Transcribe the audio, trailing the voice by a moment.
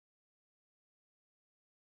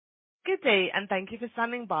Good day, and thank you for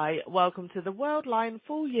standing by. Welcome to the Worldline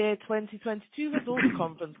Full Year 2022 Results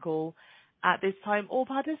Conference Call. At this time, all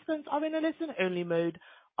participants are in a listen-only mode.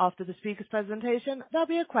 After the speaker's presentation, there'll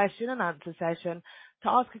be a question and answer session. To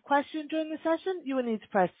ask a question during the session, you will need to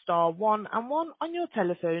press star one and one on your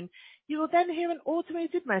telephone. You will then hear an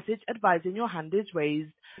automated message advising your hand is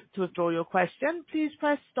raised. To withdraw your question, please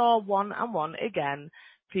press star one and one again.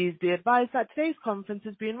 Please be advised that today's conference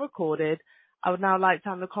is being recorded. I would now like to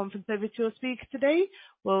hand the conference over to your speaker today,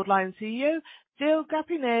 Worldline CEO, Gilles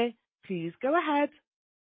Grapinet. Please go ahead.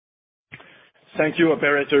 Thank you,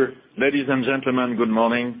 operator. Ladies and gentlemen, good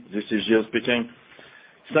morning. This is Gilles speaking.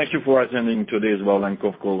 Thank you for attending today's Worldline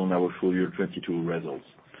conf call on our full year 2022 results.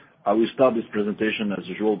 I will start this presentation as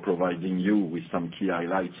usual, providing you with some key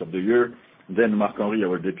highlights of the year. Marc-Henri,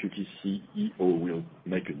 our Deputy CEO, will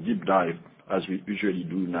make a deep dive, as we usually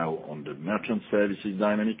do now, on the merchant services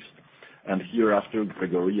dynamics. Hereafter,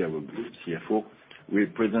 Grégory, our Group CFO, will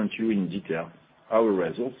present you in detail our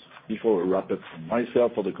results before a wrap-up from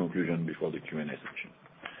myself for the conclusion before the Q&A section.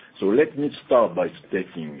 Let me start by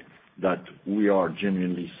stating that we are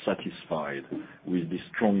genuinely satisfied with the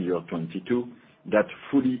strong year 2022 that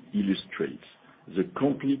fully illustrates the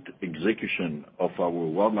complete execution of our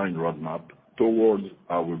Worldline roadmap towards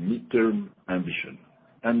our midterm ambition.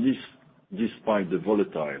 This despite the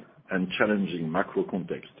volatile and challenging macro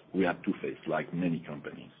context we had to face, like many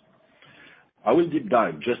companies. I will deep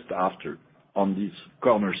dive just after on these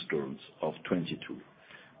cornerstones of 2022.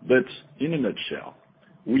 In a nutshell,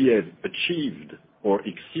 we have achieved or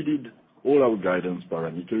exceeded all our guidance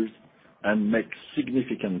parameters and make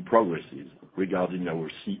significant progresses regarding our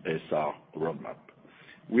CSR roadmap.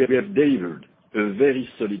 We have delivered a very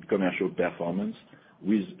solid commercial performance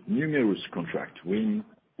with numerous contract wins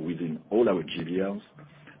within all our GBLs,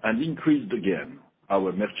 and increased again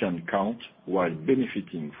our merchant count while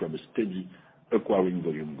benefiting from a steady acquiring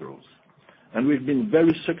volume growth. We've been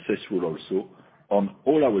very successful also on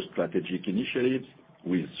all our strategic initiatives,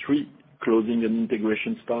 with 3 closing and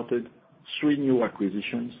integration started, 3 new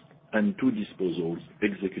acquisitions, and 2 disposals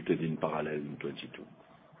executed in parallel in 2022.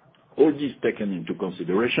 All this taken into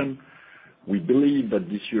consideration, we believe that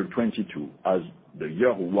this year 2022, as the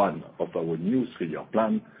year 1 of our new 3-year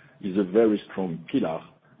plan, is a very strong pillar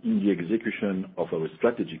in the execution of our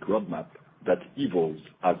strategic roadmap that evolves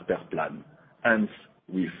as per plan. Hence,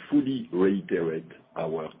 we fully reiterate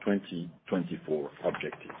our 2024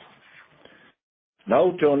 objectives.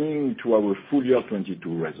 Now turning to our full year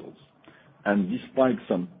 2022 results. Despite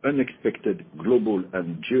some unexpected global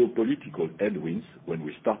and geopolitical headwinds when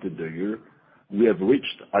we started the year, we have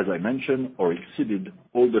reached, as I mentioned, or exceeded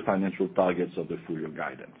all the financial targets of the full year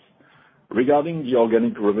guidance. Regarding the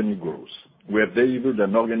organic revenue growth, we have delivered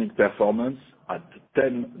an organic performance at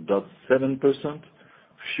 10.7%,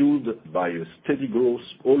 fueled by a steady growth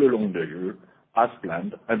all along the year as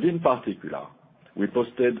planned. In particular, we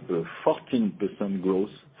posted a 14% growth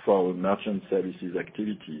for our merchant services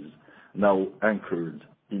activities, now anchored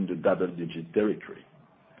in the double-digit territory.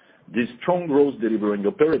 This strong growth delivering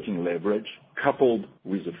operating leverage, coupled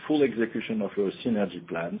with the full execution of our synergy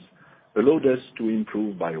plans, allowed us to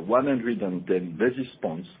improve by 110 basis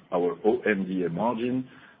points our OMDA margin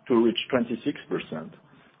to reach 26%,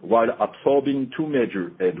 while absorbing 2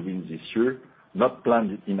 major headwinds this year, not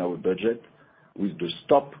planned in our budget, with the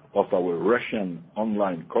stop of our Russian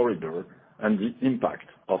online corridor and the impact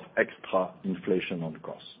of extra inflation on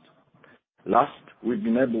cost. Last, we've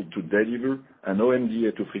been able to deliver an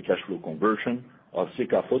OMDA to free cash flow conversion of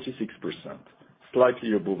circa 46%,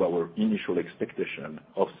 slightly above our initial expectation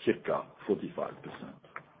of circa 45%.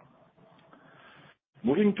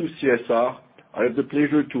 Moving to CSR, I have the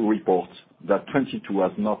pleasure to report that 2022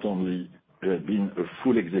 has not only been a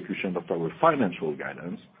full execution of our financial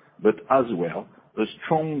guidance, but as well a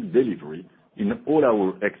strong delivery in all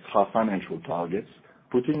our extra financial targets,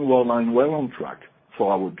 putting Worldline well on track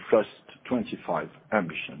for our Trust 25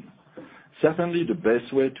 ambition. Certainly, the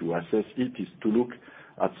best way to assess it is to look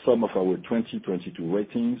at some of our 2022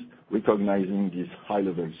 ratings, recognizing this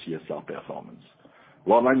high-level CSR performance.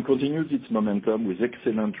 Worldline continues its momentum with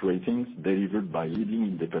excellent ratings delivered by leading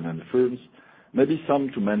independent firms. Maybe some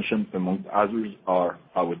to mention among others are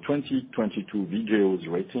our 2022 Vigeo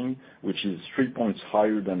rating, which is 3 points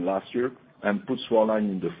higher than last year and puts Worldline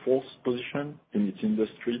in the 4th position in its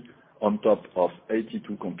industry on top of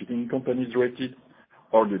 82 competing companies rated,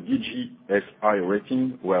 or the DJSI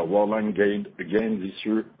rating, where Worldline gained again this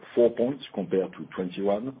year 4 points compared to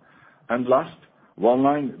 2021. Last,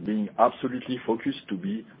 Worldline, being absolutely focused to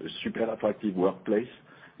be a super attractive workplace,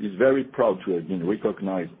 is very proud to have been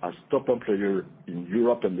recognized as top employer in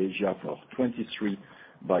Europe and Asia for 23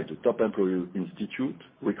 by the Top Employer Institute,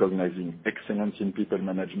 recognizing excellence in people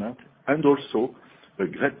management, and also a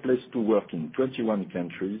great place to work in 21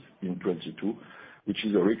 countries in 22, which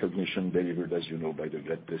is a recognition delivered, as you know, by the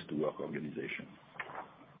Great Place to Work organization.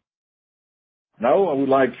 Now, I would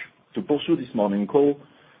like to pursue this morning call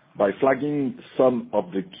by flagging some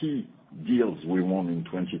of the key deals we won in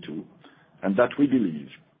 22, and that we believe,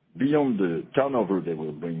 beyond the turnover they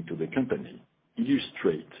will bring to the company,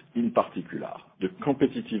 illustrate, in particular, the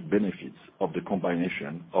competitive benefits of the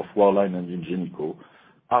combination of Worldline and Ingenico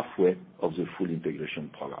halfway of the full integration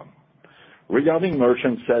program. Regarding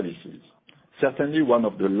merchant services, certainly one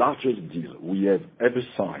of the largest deals we have ever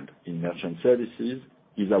signed in merchant services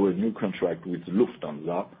is our new contract with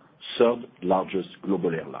Lufthansa, third largest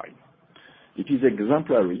global airline. It is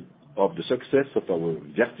exemplary of the success of our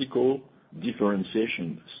vertical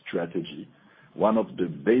differentiation strategy, one of the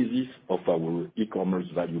bases of our e-commerce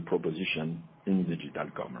value proposition in digital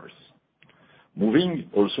commerce. Moving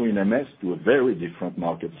also in MS to a very different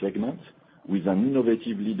market segment with an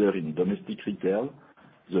innovative leader in domestic retail,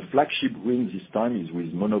 the flagship win this time is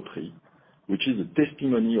with Monoprix, which is a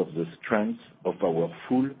testimony of the strength of our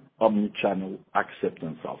full omni-channel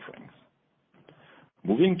acceptance offerings.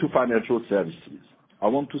 Moving to financial services, I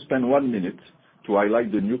want to spend 1 minute to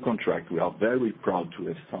highlight the new contract we are very proud to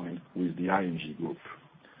have signed with the ING Group.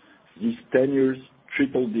 This 10 years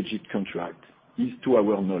triple-digit contract is, to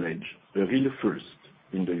our knowledge, a real first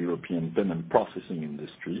in the European payment processing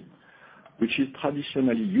industry, which is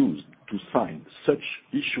traditionally used to sign such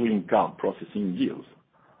issuing card processing deals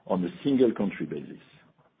on a single country basis,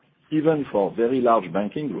 even for very large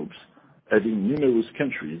banking groups having numerous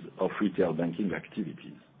countries of retail banking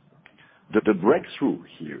activities. The breakthrough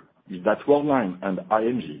here is that Worldline and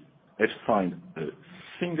ING have signed a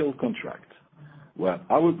single contract where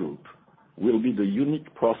our group will be the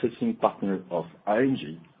unique processing partner of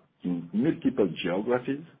ING in multiple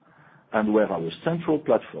geographies, and where our central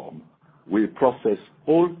platform will process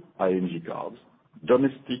all ING cards,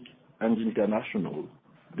 domestic and international,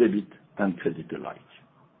 debit and credit alike.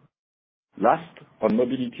 Last, on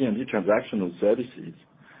mobility and e-transactional services,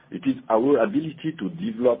 it is our ability to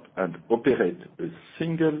develop and operate a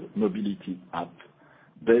single mobility app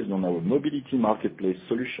based on our mobility marketplace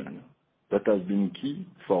solution that has been key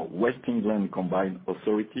for West England Combined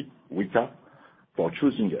Authority, WECA, for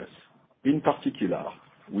choosing us, in particular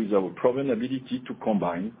with our proven ability to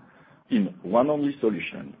combine in one only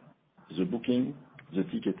solution the booking, the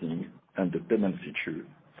ticketing, and the payment feature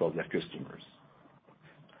for their customers.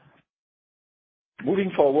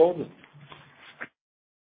 Moving forward,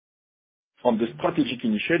 on the strategic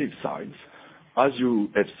initiative side, as you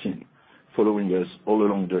have seen, following us all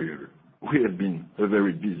along the year, we have been a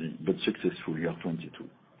very busy but successful year 22.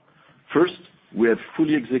 First, we have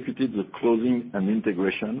fully executed the closing and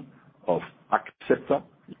integration of Axepta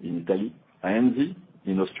in Italy, ANZ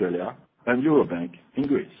in Australia, and Eurobank in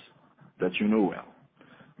Greece, that you know well.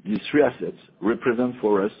 These three assets represent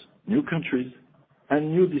for us new countries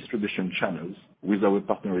and new distribution channels with our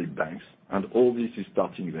partnering banks, and all this is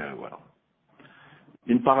starting very well.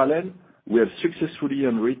 In parallel, we have successfully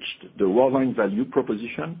enriched the Worldline value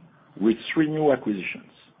proposition with 3 new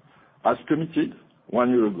acquisitions. As committed 1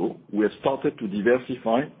 year ago, we have started to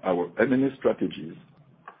diversify our M&A strategy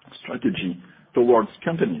towards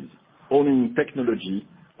companies owning technology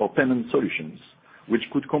or payment solutions which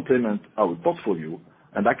could complement our portfolio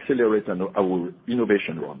and accelerate our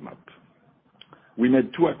innovation roadmap. We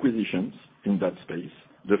made 2 acquisitions in that space.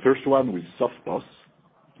 The first one with SoftPOS,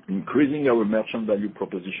 increasing our merchant value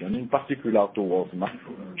proposition, in particular towards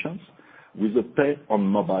micro merchants, with a pay on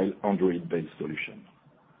mobile Android-based solution.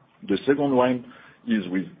 The second one is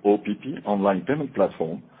with OPP, online payment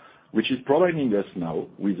platform, which is providing us now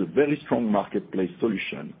with a very strong marketplace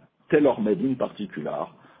solution, tailor-made in particular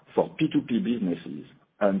for P2P businesses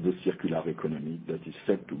and the circular economy that is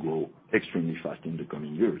set to grow extremely fast in the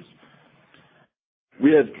coming years.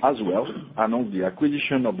 We have as well announced the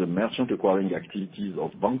acquisition of the merchant acquiring activities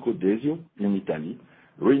of Banco Desio in Italy,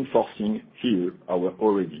 reinforcing here our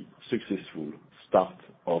already successful start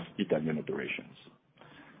of Italian operations.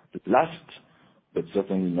 Last, but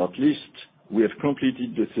certainly not least, we have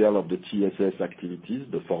completed the sale of the TSS activities,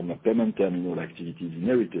 the former payment terminal activities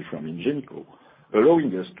inherited from Ingenico,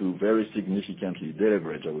 allowing us to very significantly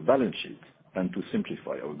deleverage our balance sheet and to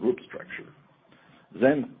simplify our group structure.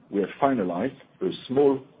 Then we have finalized a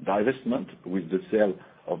small divestment with the sale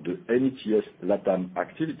of the NETS LATAM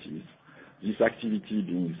activities, this activity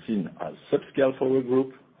being seen as subscale for our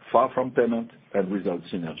group, far from payment, and without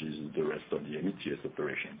synergies with the rest of the NETS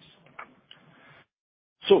operations.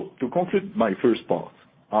 So, to conclude my first part,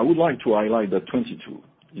 I would like to highlight that 22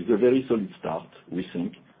 is a very solid start, we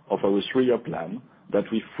think, of our 3-year plan that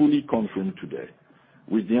we fully confirm today,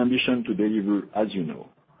 with the ambition to deliver, as you know,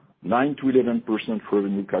 9-11%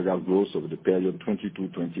 revenue CAGR growth over the period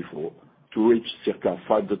 2022-2024 to reach circa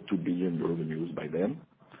 5.2 billion revenues by then,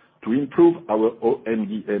 to improve our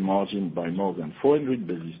OMDA margin by more than 400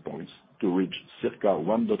 basis points to reach circa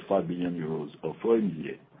 1.5 billion euros of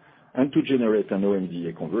OMDA, and to generate an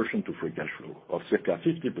OMDA conversion to free cash flow of circa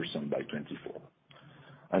 50% by 2024.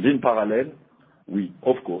 And in parallel, we,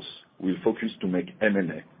 of course, will focus to make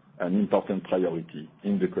M&A an important priority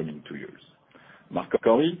in the coming 2 years.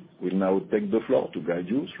 Marc-Henri will now take the floor to guide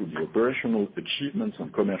you through the operational achievements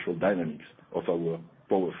and commercial dynamics of our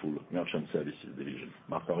powerful Merchant Services division.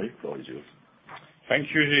 Marc-Henri, floor is yours. Thank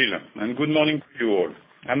you, Gilles, and good morning to you all.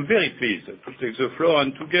 I'm very pleased to take the floor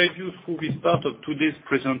and to guide you through this part of today's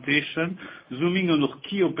presentation, zooming on our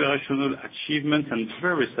key operational achievements and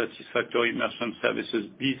very satisfactory Merchant Services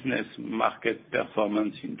business market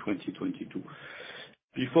performance in 2022.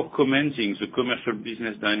 Before commenting the commercial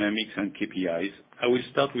business dynamics and KPIs, I will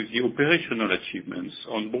start with the operational achievements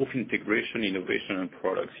on both integration, innovation, and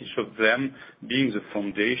products, each of them being the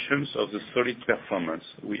foundations of the solid performance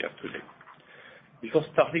we have today. Before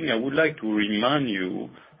starting, I would like to remind you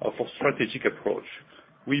of our strategic approach.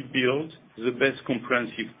 We build the best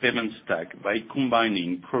comprehensive payment stack by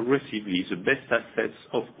combining progressively the best assets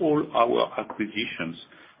of all our acquisitions,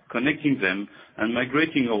 connecting them and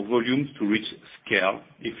migrating our volumes to reach scale,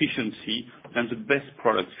 efficiency, and the best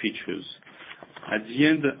product features. At the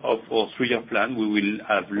end of our 3-year plan, we will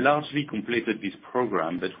have largely completed this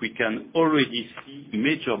program, but we can already see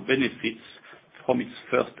major benefits from its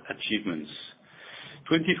first achievements.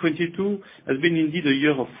 2022 has been indeed a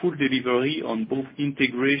year of full delivery on both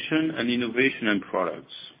integration and innovation and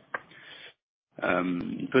products.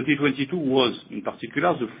 2022 was, in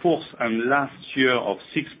particular, the 4th and last year of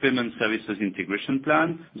 6 payment services integration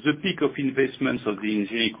plan, the peak of investments of the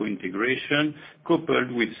Ingenico integration,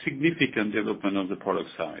 coupled with significant development on the product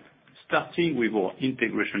side. Starting with our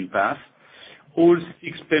integration path, all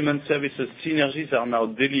 6 payment services synergies are now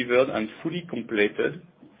delivered and fully completed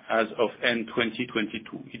as of end 2022.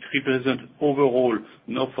 It represents overall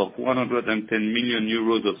north of 110 million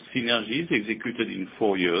euros of synergies executed in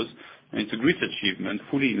 4 years, and it's a great achievement,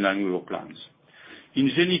 fully in line with our plans.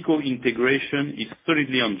 Ingenico integration is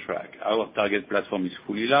solidly on track. Our target platform is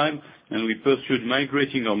fully live, and we pursued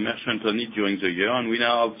migrating our merchants on it during the year, and we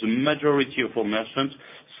now have the majority of our merchants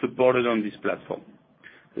supported on this platform.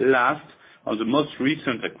 Last, on the most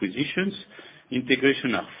recent acquisitions,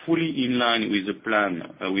 integration are fully in line with the plan,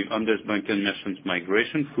 with Handelsbanken merchants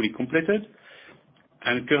migration fully completed,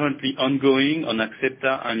 and currently ongoing on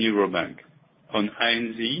Axepta and Eurobank. On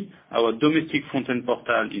ANZ, our domestic front-end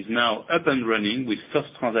portal is now up and running with first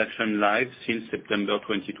transaction live since September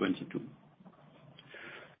 2022.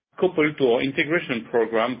 Coupled to our integration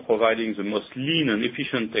program providing the most lean and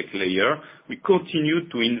efficient tech layer, we continue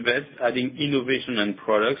to invest, adding innovation and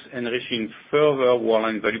products, enriching further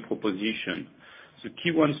Worldline value proposition. The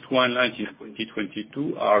key ones to highlight in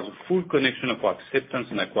 2022 are the full connection of our acceptance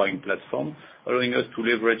and acquiring platform, allowing us to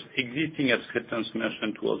leverage existing acceptance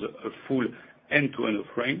merchant towards a full end-to-end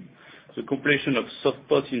offering. The completion of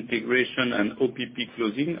SoftPOS integration and OPP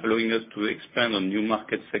closing, allowing us to expand on new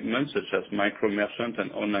market segments such as micro merchant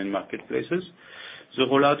and online marketplaces. The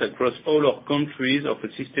rollout across all our countries of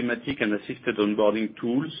a systematic and assisted onboarding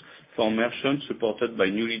tools for merchants supported by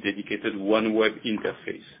newly dedicated OneWeb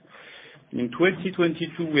interface. In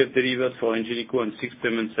 2022, we have delivered for Ingenico and 6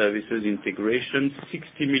 payment services integration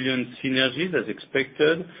 60 million synergies as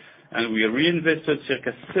expected, and we reinvested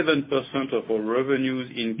circa 7% of our revenues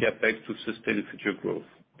in CapEx to sustain future growth.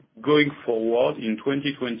 Going forward, in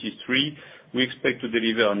 2023, we expect to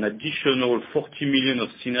deliver an additional 40 million of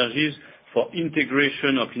synergies for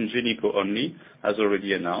integration of Ingenico only, as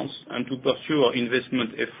already announced, and to pursue our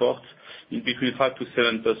investment efforts in between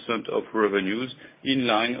 5%-7% of revenues in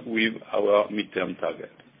line with our midterm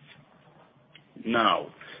target. Now,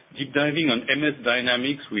 deep diving on MS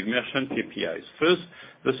dynamics with merchant KPIs. First,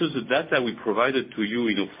 this is the data we provided to you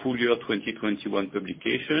in a full year 2021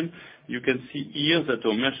 publication. You can see here that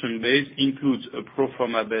our merchant base includes a pro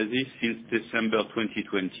forma basis since December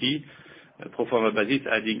 2020, a pro forma basis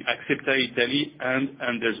adding Axepta Italy and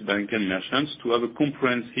Handelsbanken merchants to have a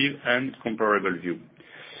comprehensive and comparable view.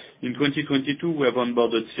 In 2022, we have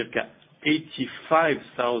onboarded circa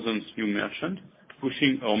 85,000 new merchants,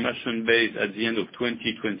 pushing our merchant base at the end of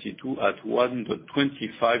 2022 at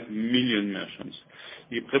 125 million merchants.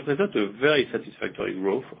 It represents a very satisfactory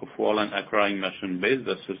growth of Worldline acquiring merchant base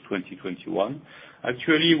versus 2021.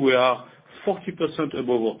 Actually, we are 40%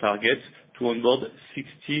 above our target to onboard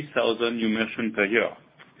 60,000 new merchants per year.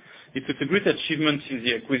 It's a great achievement in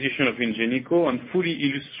the acquisition of Ingenico and fully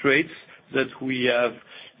illustrates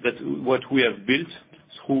what we have built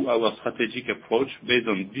through our strategic approach based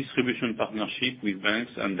on distribution partnership with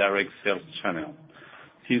banks and direct sales channel.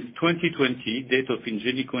 Since 2020, date of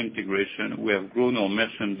Ingenico integration, we have grown our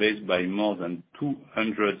merchant base by more than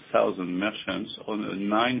 200,000 merchants on a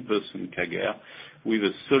 9% CAGR, with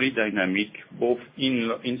a solid dynamic both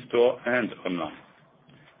in-store and online.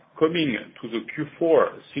 Coming to the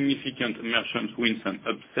Q4 significant merchant wins and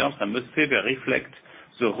upsells, I must say they reflect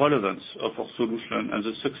the relevance of our solution and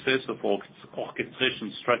the success of our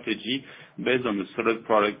orchestration strategy based on the solid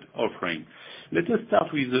product offering. Let us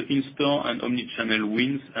start with the in-store and omni-channel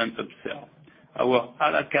wins and upsell. Our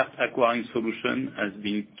à la carte acquiring solution has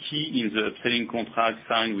been key in the upselling contract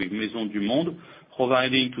signed with Maisons du Monde,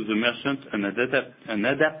 providing to the merchant an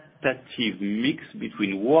adaptive mix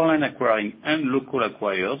between Worldline acquiring and local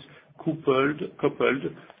acquirers, coupled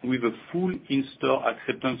with a full in-store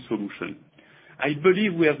acceptance solution. I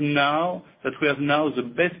believe we have now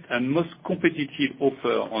the best and most competitive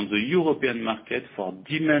offer on the European market for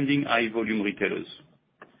demanding high volume retailers.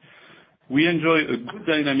 We enjoy a good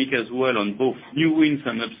dynamic as well on both new wins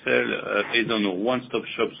and upsell based on a one-stop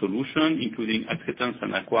shop solution, including acceptance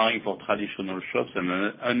and acquiring for traditional shops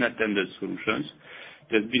and unattended solutions.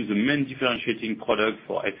 That's been the main differentiating product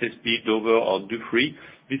for SSP, Dover or Dufry.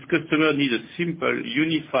 This customer needs a simple,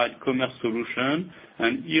 unified commerce solution,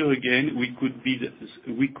 and here again, we could beat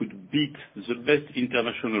the best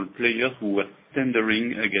international players who were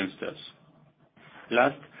tendering against us.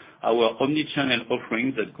 Last, our omni-channel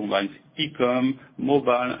offering that combines e-com,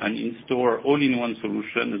 mobile, and in-store all-in-one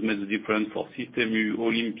solution has made the difference for Système U,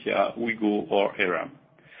 Olympia, Ouigo, or Aram.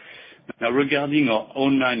 Now, regarding our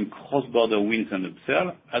online cross-border wins and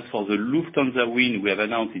upsell, as for the Lufthansa win we have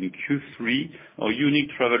announced in Q3, our unique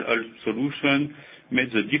travel hub solution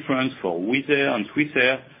made the difference for Wizz Air and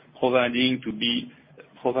Swissair,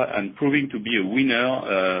 proving to be a winner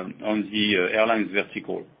on the airlines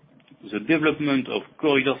vertical. The development of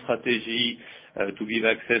corridor strategy to give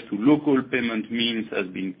access to local payment means has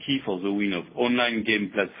been key for the win of online game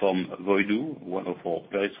platform Voidu, one of our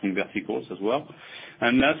very strong verticals as well.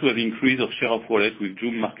 And last, we have increased our share of wallet with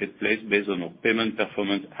Joom Marketplace based on our payment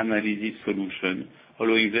performance analysis solution,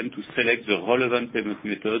 allowing them to select the relevant payment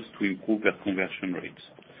methods to improve their conversion rates.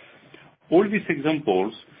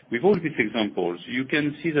 With all these examples, you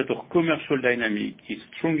can see that our commercial dynamic is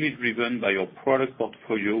strongly driven by our product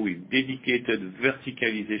portfolio with dedicated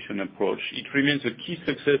verticalization approach. It remains a key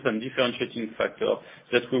success and differentiating factor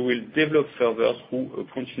that we will develop further through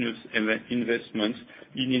a continuous investment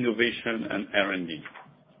in innovation and R&D.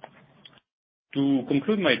 To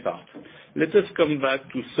conclude my part, let us come back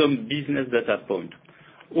to some business data point.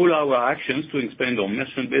 All our actions to expand our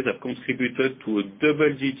merchant base have contributed to a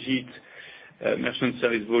double-digit merchant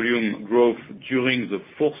service volume growth during the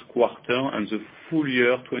fourth quarter and the full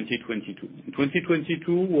year 2022. In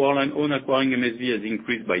 2022, Worldline own acquiring MSV has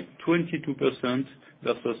increased by 22%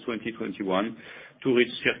 versus 2021 to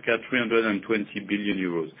reach circa 320 billion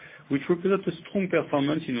euros, which represents a strong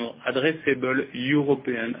performance in our addressable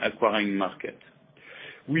European acquiring market.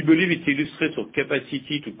 We believe it illustrates our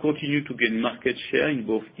capacity to continue to gain market share in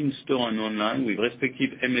both in-store and online, with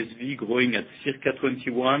respective MSV growing at circa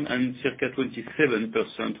 21% and circa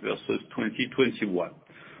 27% versus 2021.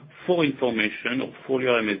 For information, our full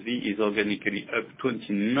year MSV is organically up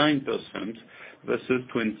 29% versus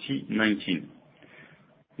 2019.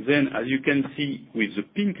 Then, as you can see with the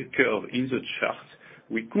pink curve in the chart,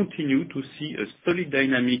 we continue to see a solid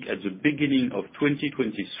dynamic at the beginning of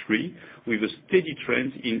 2023, with a steady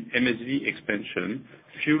trend in MSV expansion,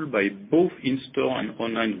 fueled by both in-store and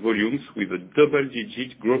online volumes, with a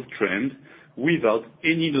double-digit growth trend without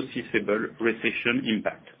any noticeable recession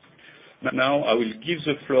impact. Now, I will give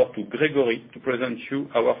the floor to Grégory to present you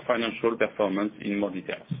our financial performance in more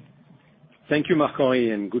details. Thank you,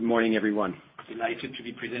 Marc-Henri, and good morning, everyone. Delighted to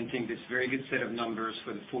be presenting this very good set of numbers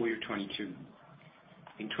for the full year 2022.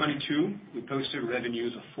 In 2022, we posted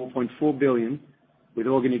revenues of 4.4 billion, with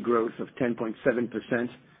organic growth of 10.7%,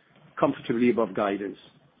 comfortably above guidance,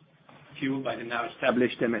 fueled by the now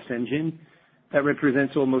established MS engine that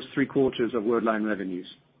represents almost three-quarters of Worldline revenues.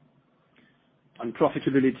 On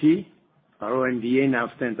profitability, our OMDA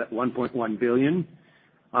now stands at 1.1 billion,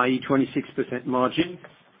 i.e., 26% margin,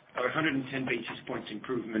 or 110 basis points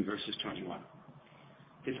improvement versus 2021.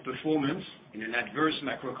 This performance, in an adverse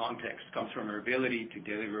macro context, comes from our ability to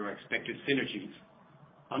deliver our expected synergies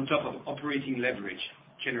on top of operating leverage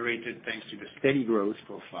generated thanks to the steady growth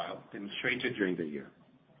profile demonstrated during the year.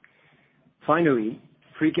 Finally,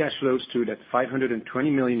 free cash flow stood at 520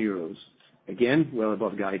 million euros, again, well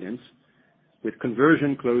above guidance, with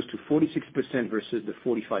conversion close to 46% versus the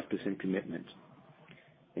 45% commitment.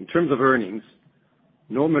 In terms of earnings,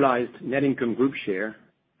 normalized net income group share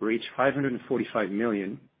reached 545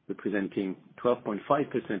 million, representing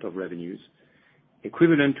 12.5% of revenues,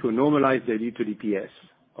 equivalent to a normalized diluted EPS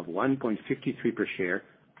of 1.53 per share,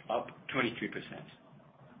 up 23%.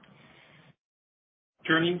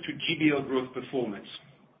 Turning to GBL growth performance.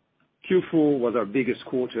 Q4 was our biggest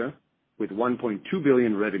quarter, with 1.2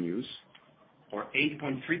 billion revenues, or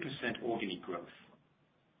 8.3% organic growth.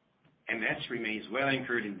 MS remains well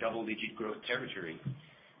anchored in double-digit growth territory,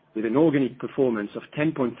 with an organic performance of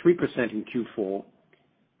 10.3% in Q4,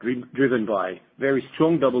 driven by very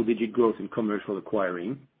strong double-digit growth in commercial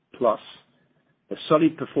acquiring, plus a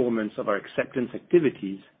solid performance of our acceptance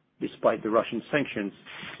activities despite the Russian sanctions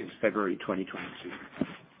since February 2022.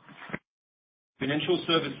 Financial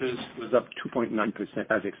services was up 2.9%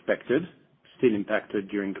 as expected, still impacted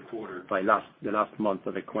during the quarter by the last month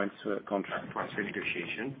of Equens contract price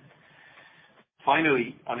renegotiation.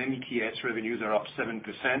 Finally, on METS, revenues are up 7%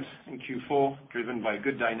 in Q4, driven by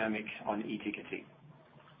good dynamic on e-ticketing.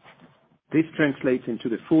 This translates into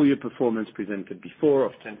the full year performance presented before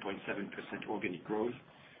of 10.7% organic growth,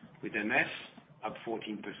 with MS up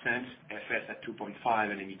 14%, FS at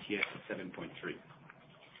 2.5%, and METS at 7.3%.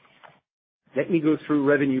 Let me go through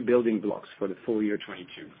revenue building blocks for the full year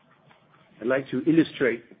 2022. I'd like to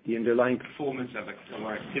illustrate the underlying performance of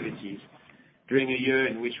our activities during a year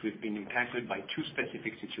in which we've been impacted by two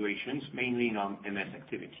specific situations, mainly in our MS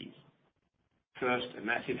activities. First, a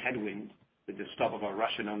massive headwind with the stop of our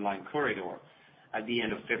Russian online corridor at the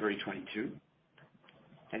end of February 2022.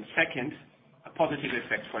 Second, a positive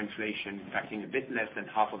effect for inflation, impacting a bit less than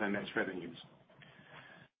half of MS revenues.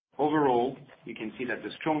 Overall, you can see that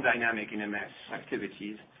the strong dynamic in MS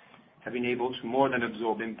activities have been able to more than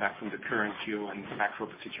absorb impact from the current geo and macro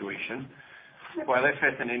situation, while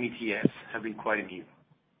FS and METS have been quite immune.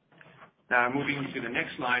 Now moving to the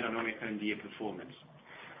next slide on OMDA performance.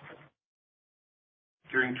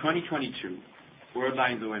 During 2022,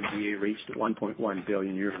 Worldline's OMDA reached 1.1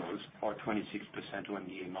 billion euros, or 26%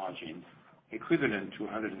 OMDA margin, equivalent to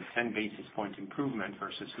 110 basis point improvement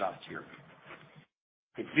versus last year.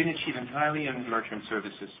 It's been achieved entirely on the merchant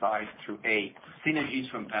services side through A,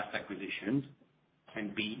 synergies from past acquisitions,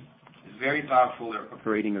 and B, very powerful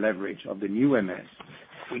operating leverage of the new MS,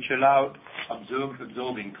 which allowed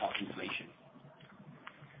absorbing cost inflation.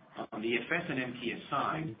 On the FS and MTS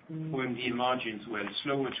side, OMDA margins were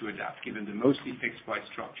slower to adapt given the mostly fixed price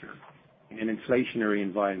structure in an inflationary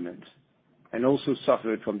environment, and also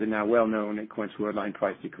suffered from the now well-known Equens Worldline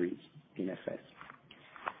price decrease in FS.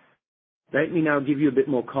 Let me now give you a bit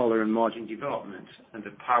more color on margin development and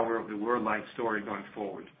the power of the Worldline story going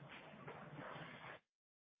forward.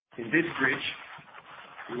 In this bridge,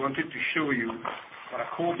 we wanted to show you what a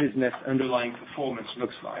core business underlying performance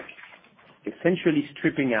looks like, essentially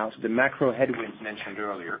stripping out the macro headwinds mentioned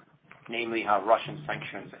earlier, namely how Russian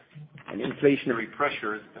sanctions and inflationary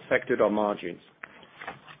pressures affected our margins.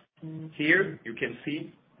 Here you can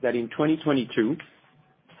see that in 2022,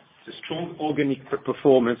 the strong organic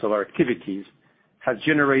performance of our activities has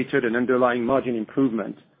generated an underlying margin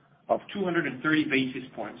improvement of 230 basis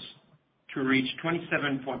points to reach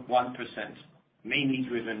 27.1%, mainly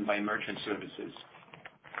driven by merchant services.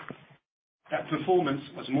 That performance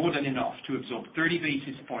was more than enough to absorb 30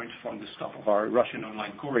 basis points from the stop of our Russian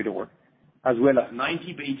online corridor, as well as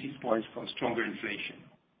 90 basis points from stronger inflation.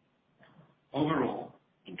 Overall,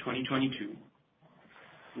 in 2022,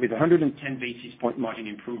 with 110 basis point margin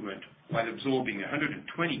improvement while absorbing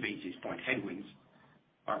 120 basis point headwinds,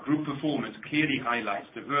 our group performance clearly highlights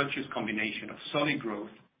the virtuous combination of solid growth,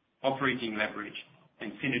 operating leverage,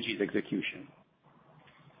 and synergies execution.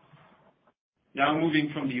 Now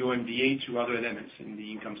moving from the OMDA to other elements in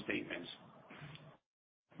the income statements.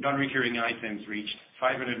 Non-recurring items reached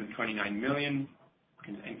 529 million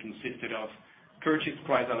and consisted of purchase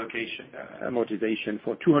price allocation, amortization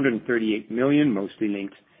for 238 million, mostly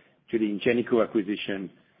linked to the Ingenico acquisition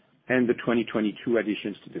and the 2022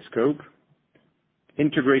 additions to the scope.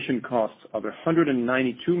 Integration costs of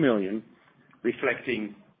 192 million,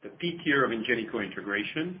 reflecting the peak year of Ingenico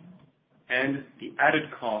integration and the added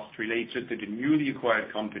cost related to the newly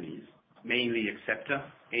acquired companies, mainly Axepta,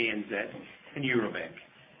 ANZ, and Eurobank.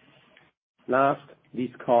 Last, these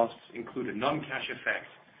costs include a non-cash effect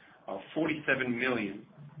of 47 million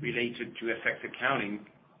related to FX accounting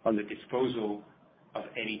on the disposal of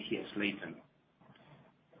METS Leighton.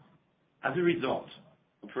 As a result,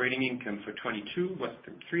 operating income for 2022 was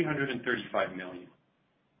 335 million.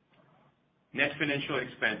 Net financial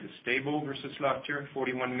expense is stable versus last year,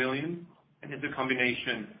 41 million, and is a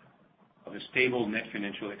combination of a stable net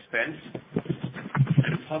financial expense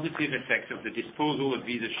and a positive effect of the disposal of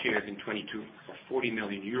Visa shares in 2022 for 40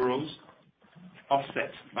 million euros,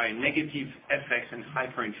 offset by a negative FX and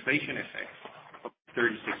hyperinflation effect of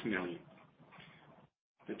 36 million.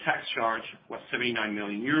 The tax charge was 79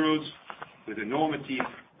 million euros, with a normative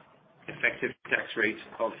effective tax rate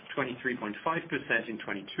of 23.5% in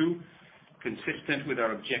 2022, consistent with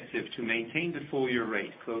our objective to maintain the full year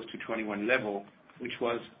rate close to 21 level, which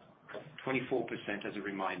was 24% as a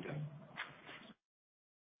reminder.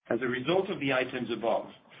 As a result of the items above,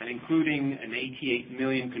 and including an 88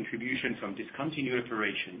 million contribution from discontinued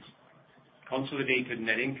operations, consolidated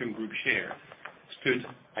net income group share stood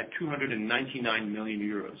at 299 million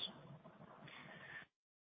euros.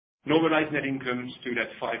 Normalized net income stood at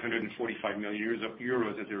 545 million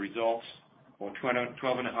euros as a result, or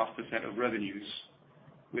 12.5% of revenues,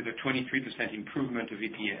 with a 23% improvement of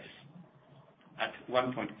EPS at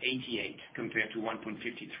 1.88 compared to 1.53 in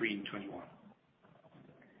 2021.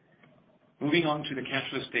 Moving on to the cash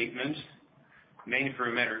flow statement, main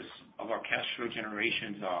parameters of our cash flow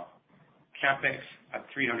generations are CapEx at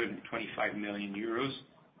 325 million euros,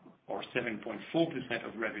 or 7.4%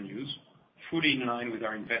 of revenues, fully in line with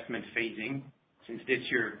our investment phasing, since this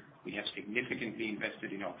year we have significantly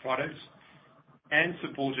invested in our products and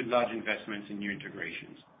supported large investments in new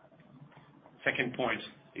integrations. Second point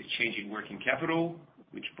is change in working capital,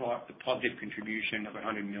 which brought the positive contribution of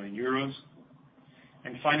 100 million euros.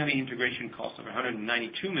 And finally, integration costs of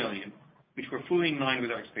 192 million, which were fully in line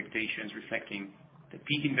with our expectations, reflecting the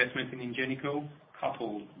peak investment in Ingenico,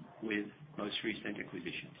 coupled with most recent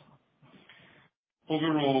acquisitions.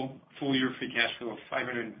 Overall, full year free cash flow of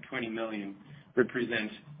 520 million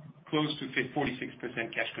represents close to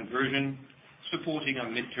 46% cash conversion, supporting our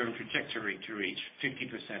midterm trajectory to reach 50%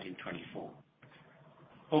 in 2024.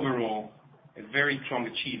 Overall, a very strong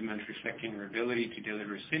achievement reflecting our ability to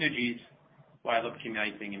deliver synergies while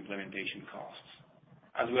optimizing implementation costs,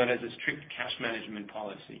 as well as a strict cash management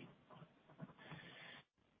policy.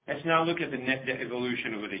 Let's now look at the net debt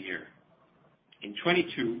evolution over the year. In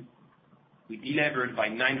 2022, we delevered by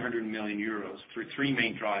 900 million euros through three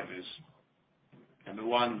main drivers. Number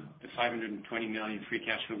one, the 520 million free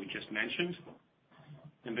cash flow we just mentioned.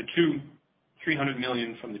 Number two, 300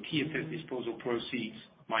 million from the TSS disposal proceeds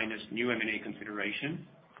minus new M&A consideration.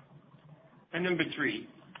 And number three,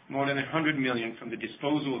 more than 100 million from the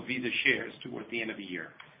disposal of Visa shares towards the end of the year.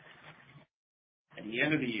 At the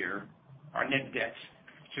end of the year, our net debt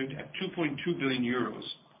stood at 2.2 billion euros,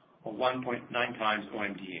 or 1.9 times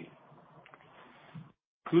OMDA.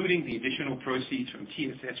 Including the additional proceeds from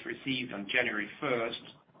TSS received on January 1st,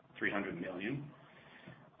 300 million,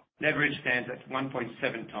 leverage stands at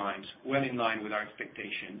 1.7 times, well in line with our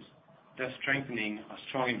expectations, thus strengthening our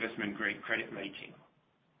strong investment-grade credit rating.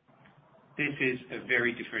 This is a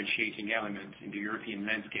very differentiating element in the European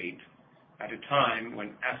landscape at a time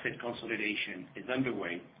when asset consolidation is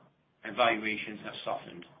underway and valuations have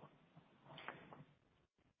softened.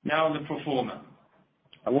 Now on the pro forma,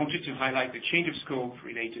 I wanted to highlight the change of scope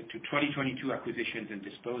related to 2022 acquisitions and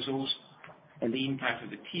disposals and the impact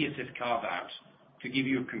of the TSS carve-out to give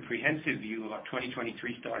you a comprehensive view of our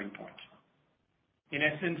 2023 starting point. In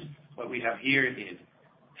essence, what we have here is,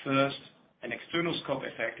 first, an external scope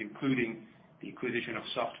effect, including the acquisition of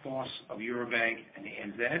SoftPOS, of Eurobank and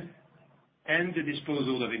ANZ, and the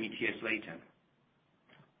disposal of METS Leighton.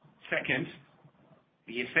 Second,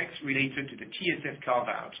 the effects related to the TSS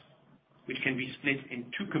carve-out, which can be split in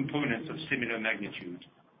two components of similar magnitude.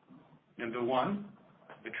 Number one,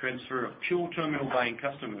 the transfer of pure terminal buying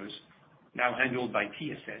customers now handled by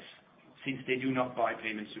TSS, since they do not buy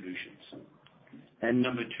payment solutions. And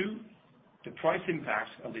number two, the price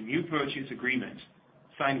impact of the new purchase agreement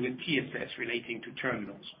signed with TSS relating to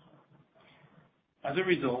terminals. As a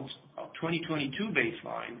result, our 2022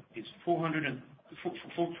 baseline is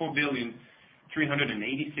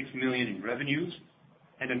 4,386 million in revenues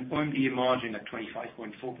and an OMDA margin at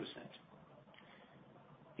 25.4%.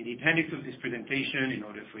 In the appendix of this presentation, in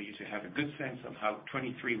order for you to have a good sense of how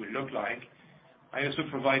 23 will look like, I also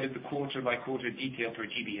provided the quarter-by-quarter detail for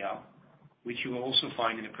GBL, which you will also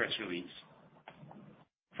find in the press release.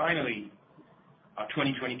 Finally, our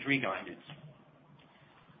 2023 guidance.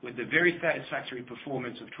 With the very satisfactory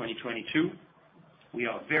performance of 2022, we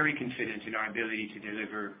are very confident in our ability to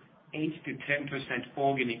deliver 8 to 10%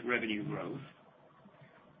 organic revenue growth,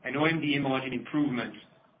 an OMDA margin improvement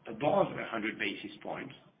above 100 basis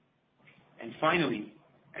points, and finally,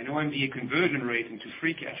 an OMDA conversion rate into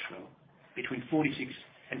free cash flow between 46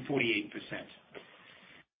 and 48%.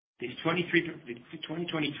 The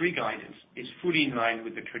 2023 guidance is fully in line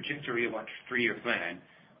with the trajectory of our three-year plan,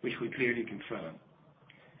 which we clearly confirm.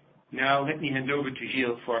 Now let me hand over to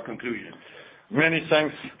Gilles for our conclusion. Many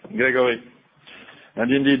thanks, Gregory.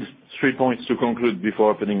 Indeed, 3 points to conclude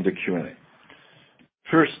before opening the Q&A.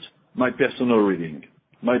 First, my personal reading.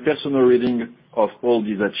 My personal reading of all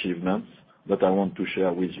these achievements that I want to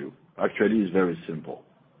share with you actually is very simple.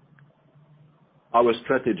 Our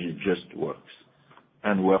strategy just works,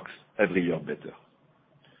 and works every year better.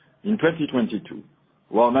 In 2022,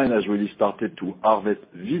 Worldline has really started to harvest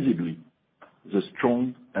visibly the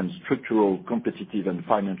strong and structural competitive and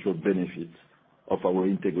financial benefits of our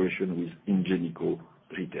integration with Ingenico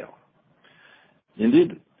Retail.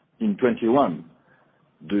 Indeed, in 2021,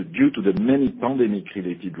 due to the many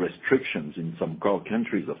pandemic-related restrictions in some core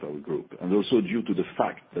countries of our group, and also due to the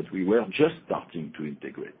fact that we were just starting to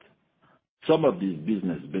integrate, some of these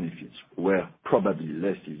business benefits were probably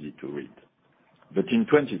less easy to read. But in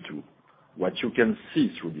 2022, what you can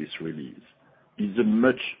see through this release is a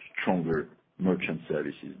much stronger merchant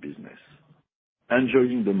services business,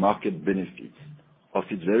 enjoying the market benefits of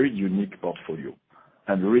its very unique portfolio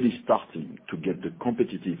and really starting to get the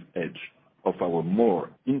competitive edge of our more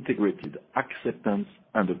integrated acceptance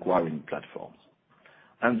and acquiring platforms.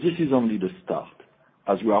 And this is only the start,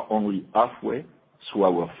 as we are only halfway through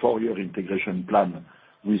our 4-year integration plan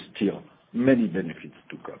with still many benefits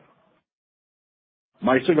to come.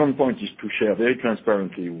 My second point is to share very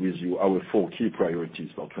transparently with you our 4 key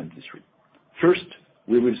priorities for 2023. First,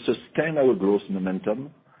 we will sustain our growth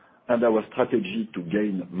momentum and our strategy to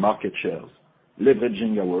gain market shares,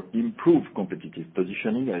 leveraging our improved competitive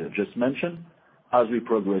positioning, as I just mentioned, as we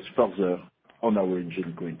progress further on our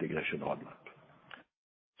Ingenico integration roadmap.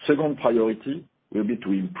 Second priority will be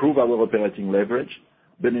to improve our operating leverage,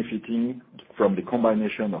 benefiting from the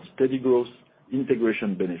combination of steady growth,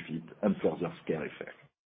 integration benefit, and further scale effect.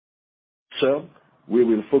 Third, we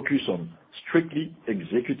will focus on strictly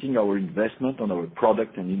executing our investment on our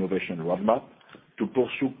product and innovation roadmap to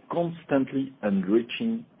pursue constantly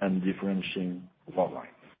enriching and differentiating Worldline.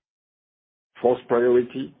 Fourth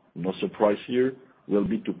priority, no surprise here, will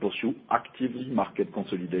be to pursue actively market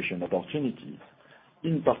consolidation opportunities,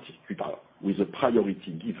 in particular with a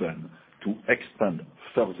priority given to expand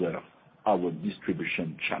further our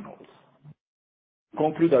distribution channels. To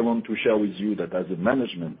conclude, I want to share with you that as a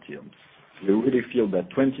management team, we really feel that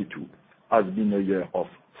 2022 has been a year of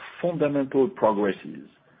fundamental progresses,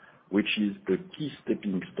 which is a key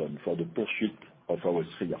stepping stone for the pursuit of our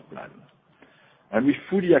 3-year plan. And we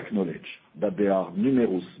fully acknowledge that there are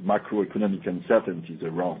numerous macroeconomic uncertainties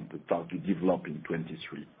around that start to develop in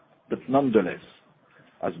 2023. But nonetheless,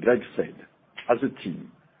 as Greg said, as a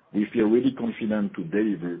team, we feel really confident to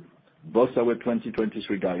deliver both our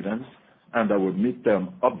 2023 guidance and our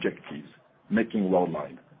midterm objectives, making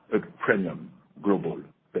Worldline a premium global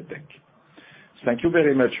PayTech. Thank you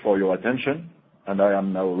very much for your attention, and I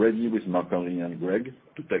am now ready with Marc-Henri and Greg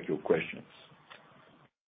to take your questions.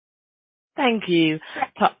 Thank you.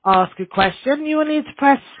 To ask a question, you will need to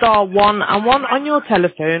press star 1 and 1 on your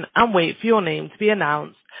telephone and wait for your name to be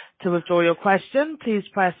announced. To withdraw your question, please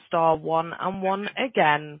press star 1 and 1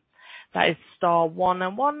 again. That is star 1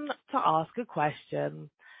 and 1 to ask a question.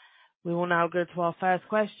 We will now go to our first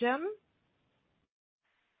question.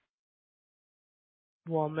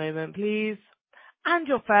 One moment, please. And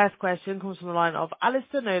your first question comes from the line of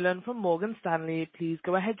Alistair Nolan from Morgan Stanley. Please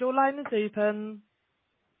go ahead. Your line is open.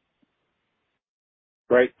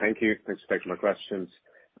 Great. Thank you. Thanks for taking my questions.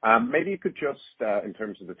 Maybe you could just, in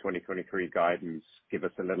terms of the 2023 guidance, give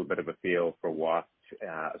us a little bit of a feel for what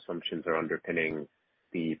assumptions are underpinning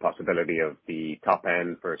the possibility of the top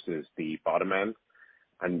end versus the bottom end.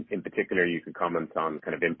 And in particular, you could comment on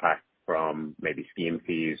kind of impact from maybe scheme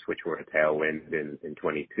fees, which were a tailwind in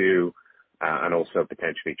 22, and also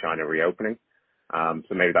potentially China reopening.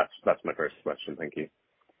 So maybe that's my first question. Thank you.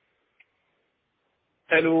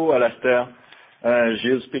 Hello, Alistair.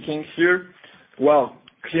 Gilles speaking here. Well,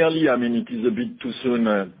 clearly, I mean, it is a bit too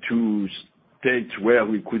soon to state where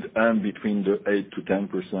we could end between the 8 to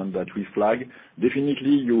 10% that we flag.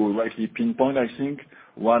 Definitely, you rightly pinpoint, I think,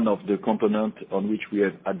 one of the components on which we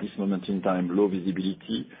have, at this moment in time, low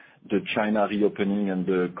visibility, the China reopening and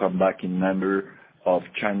the comeback in number of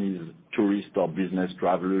Chinese tourists or business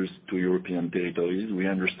travelers to European territories. We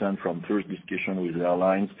understand from first discussion with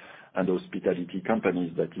airlines and hospitality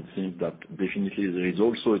companies that it seems that definitely there is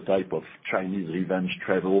also a type of Chinese revenge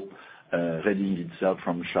travel readying itself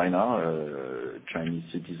from China. Chinese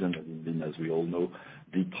citizens have been, as we all know,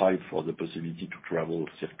 deprived for the possibility to travel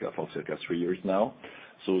for circa 3 years now.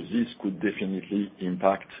 This could definitely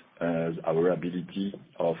impact our ability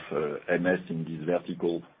of MS in this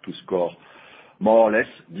vertical to score more or less,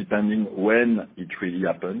 depending when it really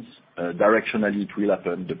happens. Directionally, it will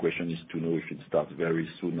happen. The question is to know if it starts very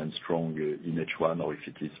soon and strong in H1 or if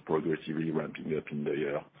it is progressively ramping up in the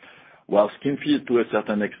year. While skin fees, to a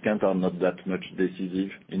certain extent, are not that much decisive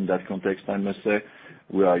in that context, I must say.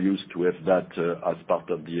 We are used to have that as part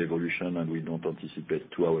of the evolution, and we don't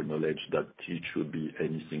anticipate, to our knowledge, that it should be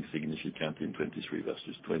anything significant in 2023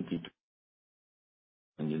 versus 2022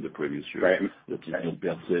 and in the previous year. Right. That is not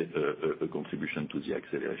per se a contribution to the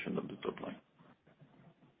acceleration of the top line.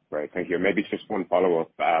 Right. Thank you. Maybe just one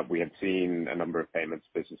follow-up. We have seen a number of payments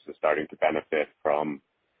businesses starting to benefit from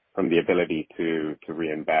the ability to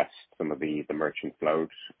reinvest some of the merchant float,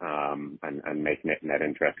 and make net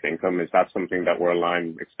interest income. Is that something that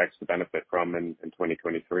Worldline expects to benefit from in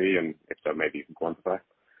 2023? And if so, maybe you can quantify.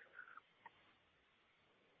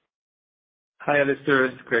 Hi, Alistair.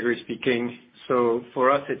 It's Gregory speaking.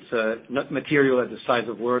 For us, it's not material at the size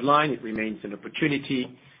of Worldline. It remains an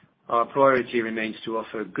opportunity. Our priority remains to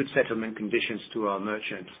offer good settlement conditions to our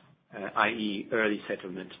merchants, i.e., early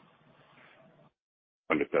settlement.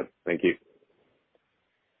 Understood. Thank you.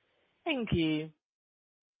 Thank you.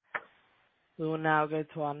 We will now go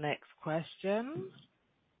to our next question.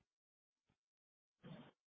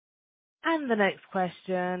 The next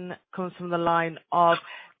question comes from the line of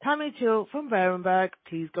Tammy Qiu from Berenberg.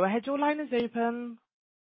 Please go ahead. Your line is open.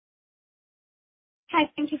 Hi.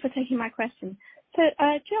 Thank you for taking my question.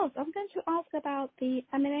 Gilles, I'm going to ask about the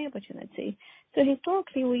M&A opportunity.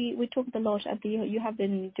 Historically, we talked a lot you have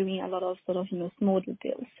been doing a lot of sort of, smaller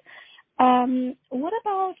deals. What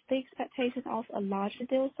about the expectation of a larger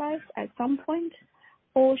deal size at some point?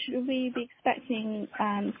 Or should we be expecting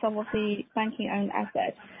some of the banking-owned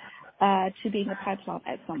assets to be in the pipeline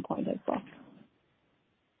at some point as well?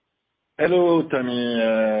 Hello,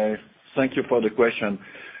 Tammy. Thank you for the question.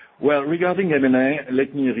 Well, regarding M&A,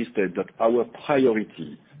 let me restate that our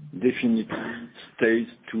priority definitely stays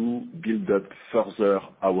to build up further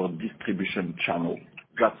our distribution channel.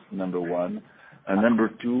 That's number one.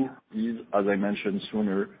 Number two is, as I mentioned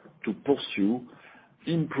sooner, to pursue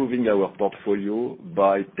improving our portfolio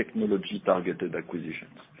by technology-targeted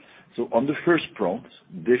acquisitions. On the first front,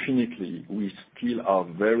 definitely we still are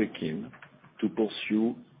very keen to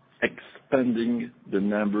pursue expanding the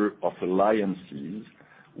number of alliances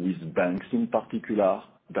with banks in particular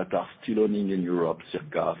that are still owning in Europe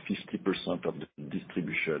circa 50% of the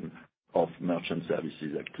distribution of merchant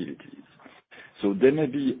services activities. There may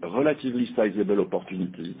be relatively sizable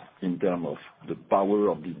opportunities in terms of the power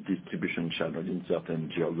of the distribution channel in certain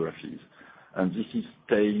geographies, and this is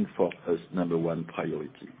staying for us number one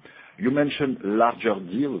priority. You mentioned larger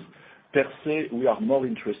deals. Per se, we are more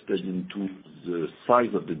interested into the size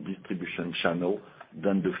of the distribution channel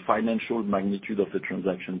than the financial magnitude of the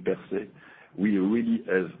transaction per se. We really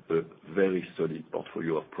have a very solid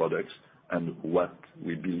portfolio of products, and what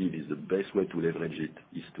we believe is the best way to leverage it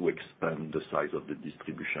is to expand the size of the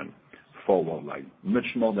distribution for Worldline, much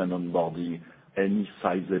more than onboarding any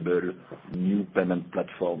sizable new payment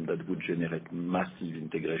platform that would generate massive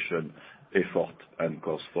integration effort and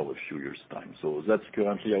cost for a few years' time. That's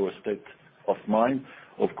currently our state of mind.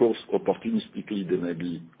 Of course, opportunistically, there may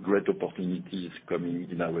be great opportunities coming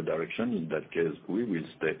in our direction. In that case, we will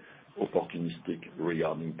stay opportunistic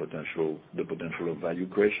regarding the potential of value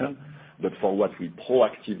creation. For what we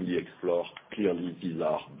proactively explore, clearly these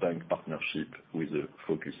are bank partnership with a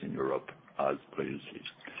focus in Europe as previously.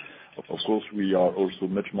 Of course, we are also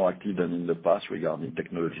much more active than in the past regarding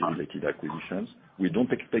technology-related acquisitions. We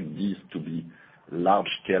don't expect these to be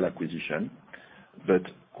large-scale acquisition, but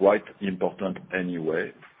quite important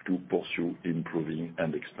anyway to pursue improving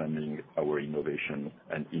and expanding our innovation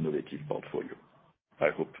and innovative portfolio. I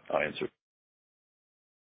hope I answered.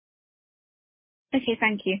 Okay,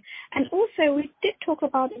 thank you. Also, we did talk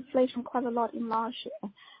about inflation quite a lot in March,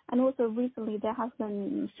 and also recently there has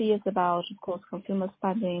been fears about, of course, consumer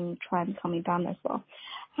spending trend coming down as well.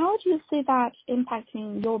 How do you see that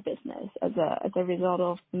impacting your business as a result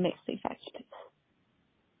of mixed effects?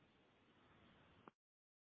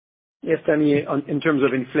 Yes, Tammy, in terms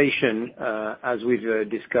of inflation, as we've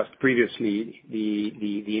discussed previously,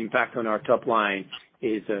 the impact on our top line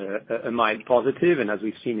is a mild positive, and as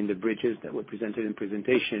we've seen in the bridges that were presented in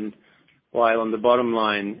presentation, while on the bottom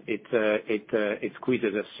line, it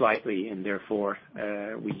squeezes us slightly, and therefore,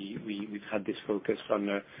 we've had this focus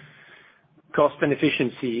on cost and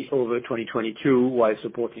efficiency over 2022 while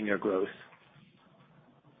supporting our growth.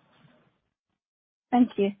 Thank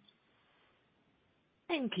you.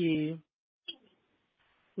 Thank you.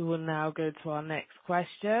 We will now go to our next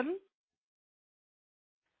question.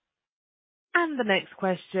 The next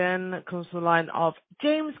question comes from the line of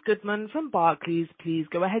James Goodman from Barclays. Please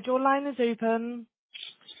go ahead. Your line is open.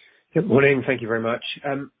 Good morning. Thank you very much.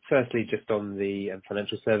 Firstly, just on the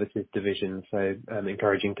financial services division, so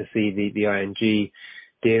encouraging to see the ING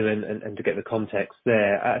deal and to get the context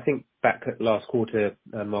there. I think back at last quarter,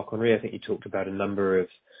 Marc-Henri, I think you talked about a number of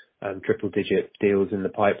triple-digit deals in the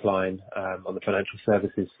pipeline on the financial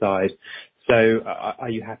services side. So are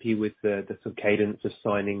you happy with the sort of cadence of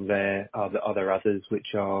signing there? Are there others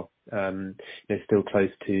which are still close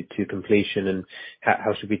to completion? And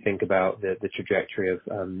how should we think about the trajectory of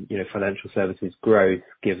financial services growth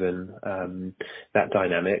given that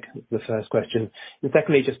dynamic? The first question. And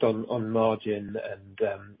secondly, just on margin and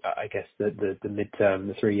I guess the midterm,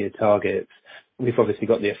 the 3-year targets. We've obviously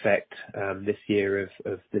got the effect this year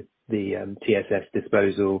of the TSS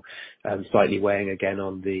disposal slightly weighing again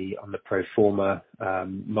on the pro forma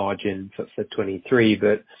margin for 23,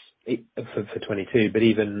 but for 22. But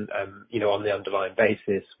even on the underlying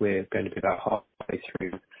basis, we're going to be about halfway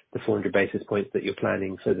through the 400 basis points that you're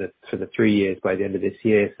planning for the 3 years by the end of this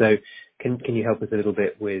year. So can you help us a little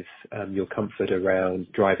bit with your comfort around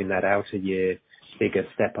driving that out a year, bigger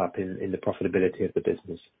step up in the profitability of the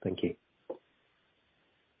business? Thank you.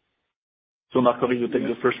 So Marc-Henri, you take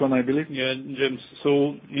the first one, I believe. Yeah, James.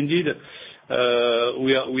 So indeed,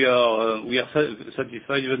 we are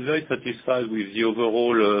satisfied, even very satisfied with the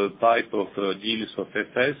overall pipe of deals of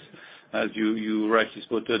FS. As you rightly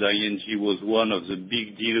spotted, ING was one of the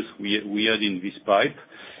big deals we had in this pipe.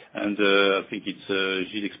 And I think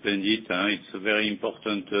Gilles explained it. It's a very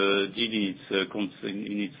important deal in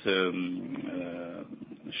its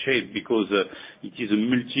shape because it is a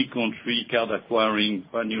multi-country card acquiring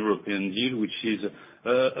pan-European deal, which is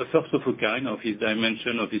a first of a kind of its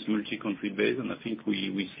dimension of its multi-country base. And I think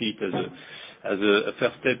we see it as a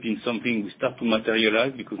first step in something we start to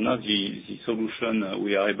materialize because now the solution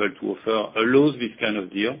we are able to offer allows this kind of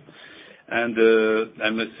deal. And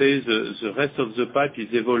I must say the rest of the pipe is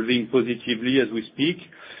evolving positively as we speak.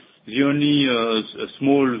 The only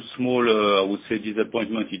small I would say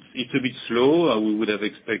disappointment, it's a bit slow. We would have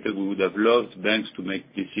expected, we would have loved banks to make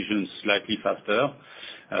decisions slightly faster.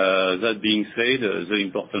 That being said, the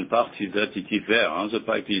important part is that it is there. The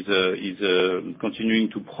pipe is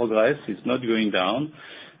continuing to progress. It's not going down,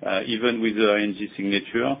 even with the ING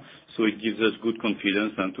signature. So it gives us good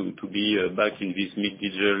confidence and to be back in this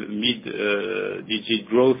mid-digit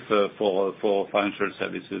growth for financial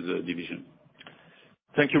services division.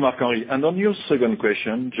 Thank you, Marc-Henri. And on your second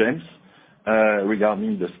question, James,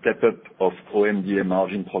 regarding the step-up of OMDA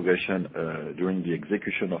margin progression during the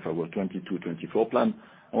execution of our 22-24 plan,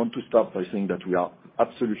 I want to start by saying that we are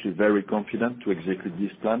absolutely very confident to execute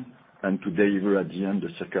this plan and to deliver at the end the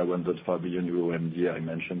circa 1.5 billion euro OMDA I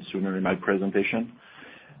mentioned sooner in my presentation.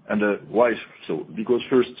 And why so? Because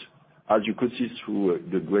first, as you could see through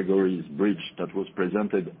the Grégory's bridge that was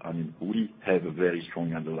presented, I mean, we have a very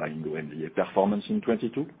strong underlying OMDA performance in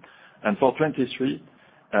 22. And for 23,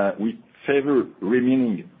 we favor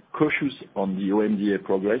remaining cautious on the OMDA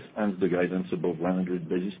progress and the guidance above 100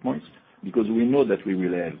 basis points, because we know that we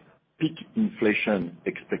will have peak inflation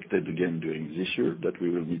expected again during this year that we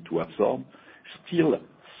will need to absorb. Still,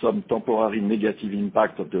 some temporary negative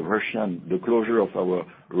impact of the closure of our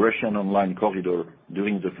Russian online corridor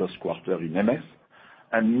during the first quarter in MS,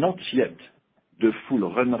 and not yet the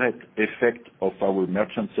full run rate effect of our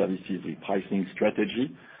merchant services repricing strategy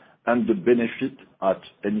and the benefit at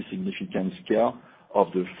any significant scale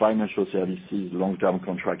of the financial services long-term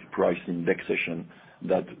contract price indexation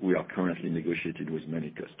that we are currently negotiating with many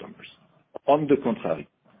customers. On the contrary,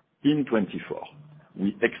 in 24,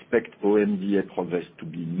 we expect OMDA progress to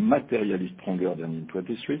be materially stronger than in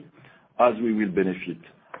 23, as we will benefit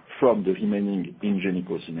from the remaining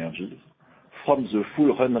Ingenico synergies, from the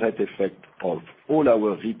full run rate effect of all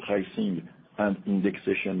our repricing and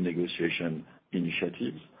indexation negotiation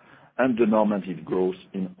initiatives, and the normative growth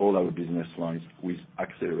in all our business lines with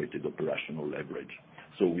accelerated operational leverage.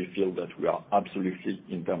 So we feel that we are absolutely,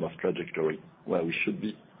 in terms of trajectory, where we should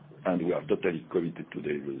be, and we are totally committed to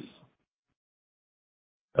deliver this.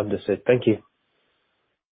 Understood. Thank you.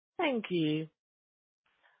 Thank you.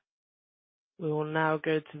 We will now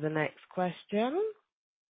go to the next question.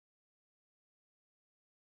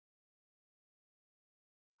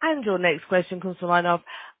 And your next question comes from the line of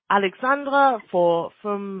Alexandre Faure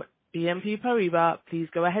from BNP Paribas. Please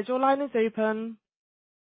go ahead. Your line is open.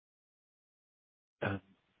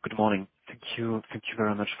 Good morning. Thank you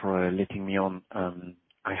very much for letting me on.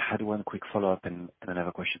 I had one quick follow-up and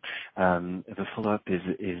another question. The follow-up is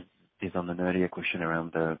on an earlier question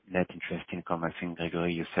around the net interest income. I think,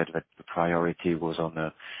 Grégory, you said that the priority was on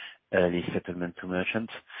the early settlement to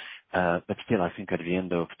merchants. But still, I think at the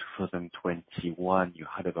end of 2021, you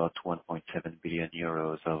had about 1.7 billion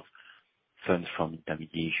euros of funds from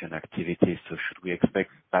intermediation activities. So should we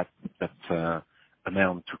expect that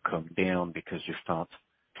amount to come down because you start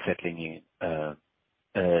settling in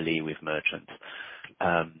early with merchants?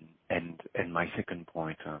 And my second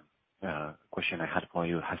question I had for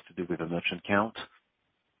you has to do with the merchant count,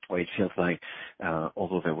 where it feels like,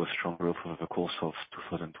 although there was strong growth over the course of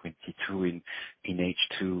 2022 in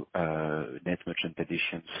H2, net merchant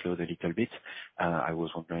addition slowed a little bit. I was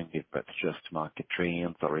wondering if that's just market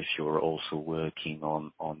trends or if you're also working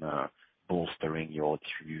on bolstering your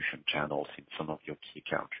distribution channels in some of your key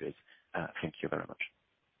countries. Thank you very much.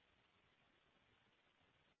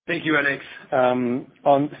 Thank you, Alex.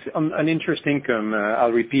 On interest income,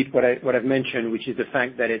 I'll repeat what I've mentioned, which is the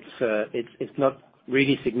fact that it's not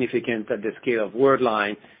really significant at the scale of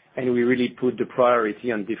Worldline, and we really put the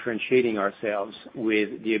priority on differentiating ourselves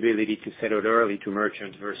with the ability to settle early to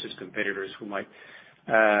merchants versus competitors who might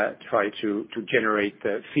try to generate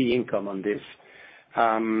fee income on this.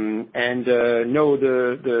 No,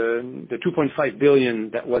 the 2.5 billion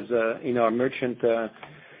that was in our merchant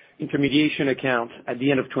intermediation account at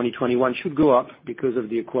the end of 2021 should go up because of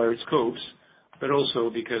the acquired scopes, but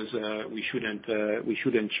also because we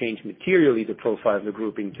shouldn't change materially the profile of the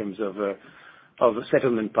group in terms of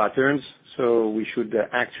settlement patterns. So we should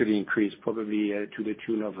actually increase probably to the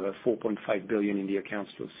tune of 4.5 billion in the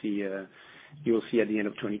accounts you'll see at the end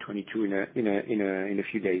of 2022 in a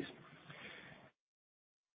few days.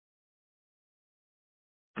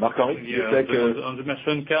 Marc-Henri, on the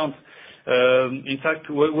merchant count. In fact,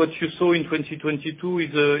 what you saw in 2022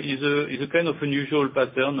 is a kind of unusual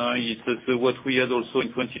pattern. It's what we had also in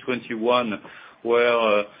 2021,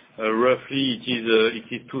 where roughly it is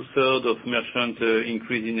 2/3 of merchant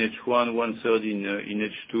increase in H1, 1/3 in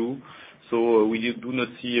H2. So we do not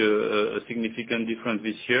see a significant difference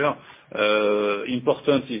this year.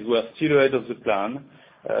 Important is we are still ahead of the plan.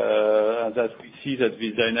 That we see that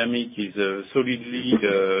this dynamic is solidly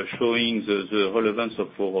showing the relevance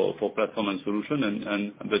for platform and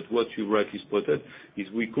solution. But what you rightly spotted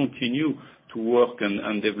is we continue to work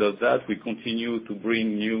and develop that. We continue to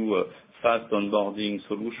bring new fast onboarding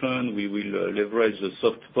solution. We will leverage the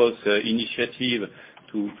SoftPOS initiative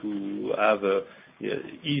to have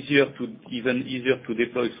even easier to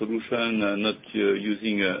deploy solution, not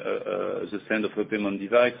using the send of a payment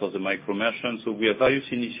device for the micro merchant. So we have various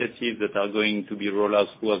initiatives that are going to be rolled out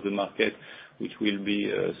throughout the market, which will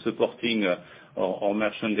be supporting our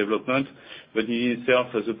merchant development. But in itself,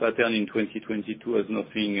 as a pattern in 2022, has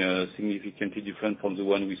nothing significantly different from the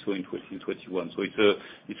one we saw in 2021. So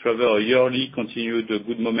it's rather a yearly continued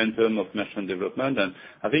good momentum of merchant development. And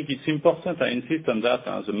I think it's important, I insist on that,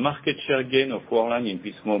 the market share gain of Worldline in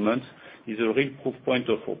this moment is a real proof point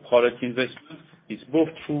of our product investment. It's both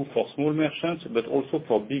true for small merchants, but also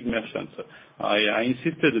for big merchants. I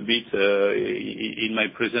insisted a bit in my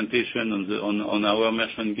presentation on our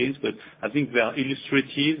merchant gains, but I think they are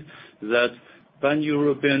illustrative that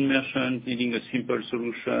pan-European merchant needing a simple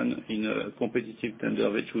solution in a competitive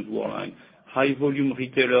tender, they choose Worldline. High volume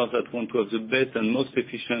retailers that want to have the best and most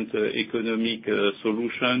efficient economic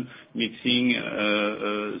solution, mixing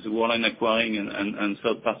the Worldline acquiring and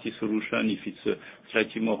third-party solution, if it's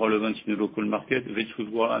slightly more relevant in the local market, they choose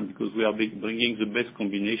Worldline because we are bringing the best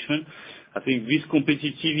combination. I think this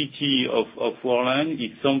competitivity of Worldline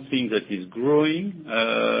is something that is growing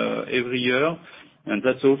every year, and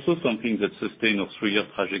that's also something that sustains our 3-year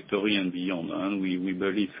trajectory and beyond, and we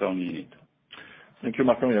believe firmly in it. Thank you,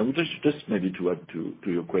 Marc-Henri. I would just maybe to add to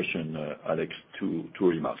your question, Alex, two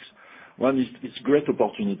remarks. One is it's a great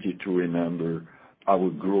opportunity to remember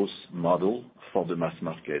our growth model for the mass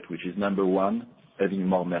market, which is number one, having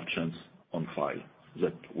more merchants on file.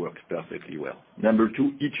 That works perfectly well. Number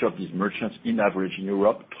two, each of these merchants, in average in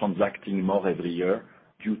Europe, transacting more every year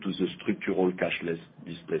due to the structural cashless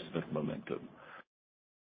displacement momentum.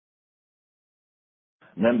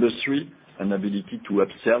 Number three, an ability to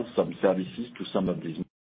upsell some services to some of these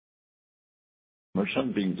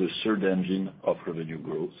merchants being the third engine of revenue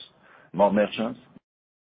growth. More merchants,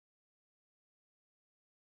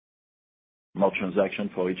 more transaction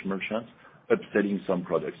for each merchant, upselling some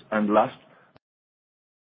products. And last,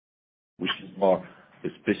 which is more a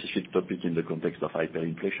specific topic in the context of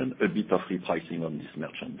hyperinflation, a bit of repricing on this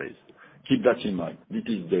merchant base. Keep that in mind. This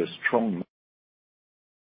is the strong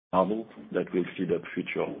model that will feed up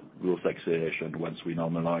future growth acceleration once we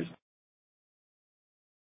normalize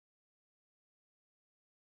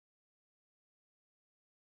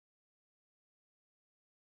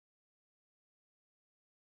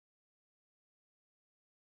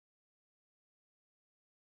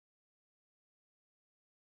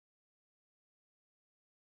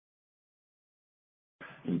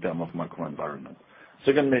in terms of macro environment.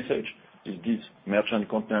 Second message is this merchant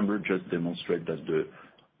account number just demonstrate that the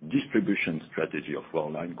distribution strategy of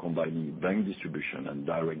Worldline, combining bank distribution and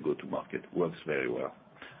direct go-to-market, works very well.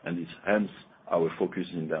 It's hence our focus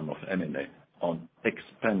in terms of M&A on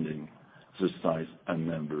expanding the size and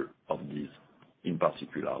number of these, in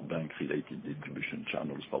particular, bank-related distribution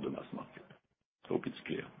channels for the mass market. Hope it's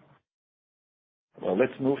clear. Well,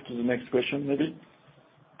 let's move to the next question, maybe.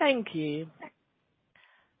 Thank you.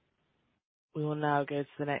 We will now go to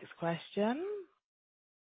the next question.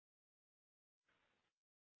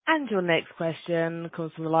 Your next question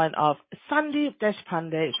comes from the line of Sandeep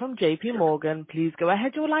Deshpande from JP Morgan. Please go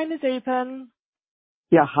ahead. Your line is open.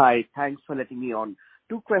 Yeah, hi. Thanks for letting me on.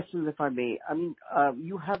 Two questions, if I may. I mean,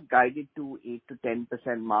 you have guided to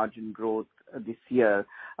 8%-10% margin growth this year.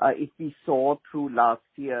 If we saw through last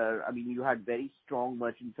year, I mean, you had very strong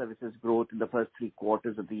merchant services growth in the first 3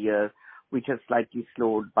 quarters of the year, which has slightly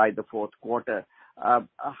slowed by the fourth quarter.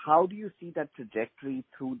 How do you see that trajectory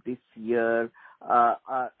through this year?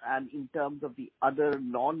 And in terms of the other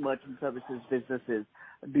non-merchant services businesses,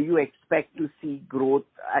 do you expect to see growth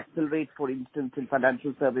accelerate, for instance, in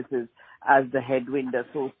financial services as the headwind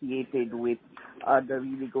associated with the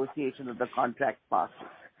renegotiation of the contract passes?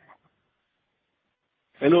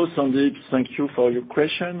 Hello, Sandeep. Thank you for your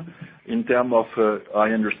question. In terms of, I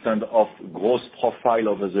understand, of growth profile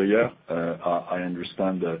over the year, I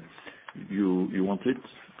understand you want it?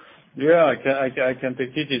 Yeah, I can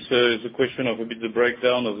take it. It's a question of a bit the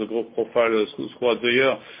breakdown of the growth profile throughout the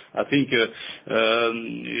year. I think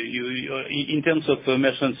in terms of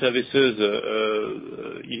merchant services,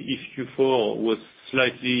 if Q4 was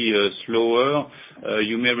slightly slower,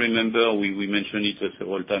 you may remember we mentioned it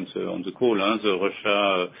several times on the call, the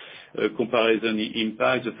Russia comparison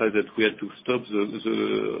impact, the fact that we had to stop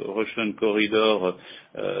the Russian corridor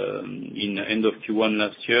in end of Q1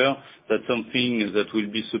 last year. That's something that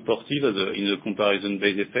will be supportive in the comparison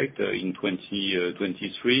base effect in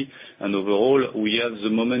 2023. Overall, we have the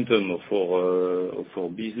momentum for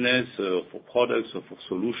business, for products, or for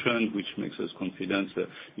solutions, which makes us confident that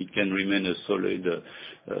it can remain a solid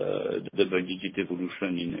double-digit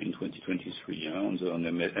evolution in 2023 on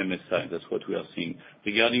the MS side. That's what we are seeing.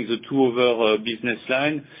 Regarding the two other business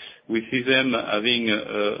line, we see them having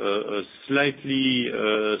a slightly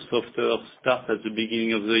softer start at the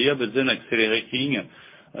beginning of the year, but then accelerating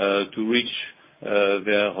to reach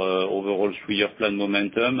their overall 3-year plan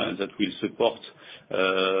momentum, and that will support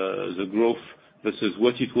the growth versus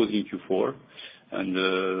what it was in Q4.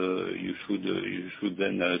 You should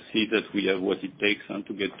then see that we have what it takes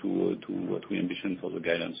to get to what we ambition for the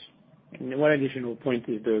guidance. One additional point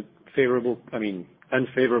is the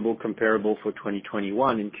unfavorable comparable for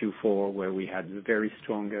 2021 in Q4, where we had a very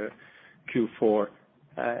strong Q4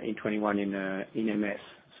 in 2021 in MS.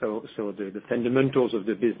 So the fundamentals of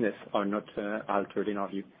the business are not altered in our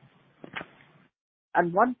view.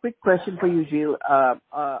 And one quick question for you, Gilles,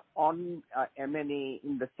 on M&A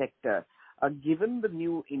in the sector. Given the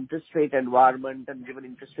new interest rate environment and given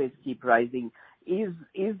interest rates keep rising, is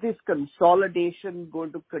this consolidation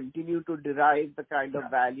going to continue to derive the kind of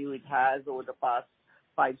value it has over the past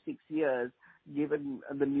 5-6 years, given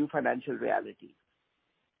the new financial reality?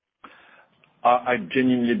 I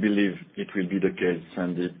genuinely believe it will be the case,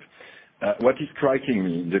 Sandeep. What is striking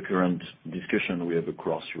me in the current discussion we have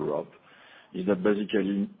across Europe is that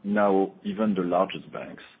basically now even the largest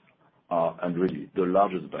banks, and really the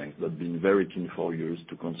largest banks that have been very keen for years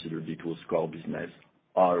to consider Bpost core business,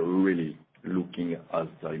 are really looking, as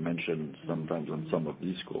I mentioned sometimes on some of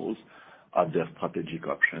these calls, at their strategic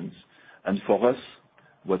options. And for us,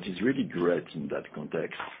 what is really great in that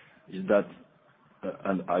context is that,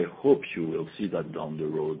 and I hope you will see that down the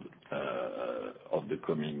road of the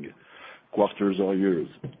coming quarters or years,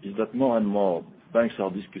 is that more and more banks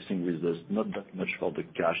are discussing with us not that much for the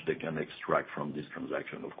cash they can extract from this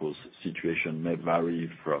transaction. Of course, situation may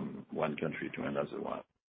vary from one country to another one,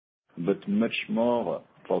 but much more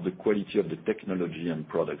for the quality of the technology and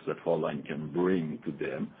products that Worldline can bring to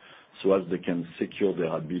them, so as they can secure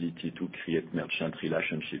their ability to create merchant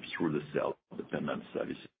relationships through the sale of the payment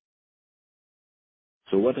services.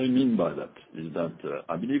 So what I mean by that is that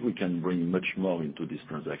I believe we can bring much more into this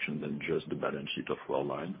transaction than just the balance sheet of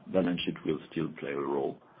Worldline. Balance sheet will still play a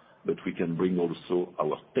role, but we can bring also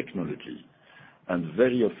our technology. And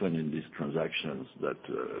very often in these transactions that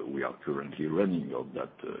we are currently running, or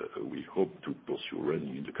that we hope to pursue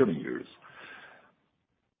running in the coming years,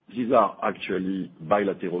 these are actually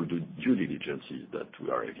bilateral due diligences that we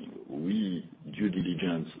are having. We due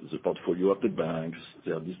diligence the portfolio of the banks,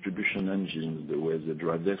 their distribution engines, the way they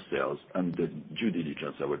drive their sales, and the due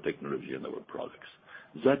diligence our technology and our products.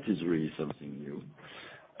 That is really something new.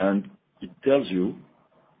 And it tells you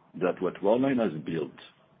that what Worldline has built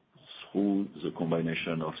through the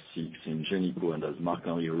combination of SIX and Ingenico, and as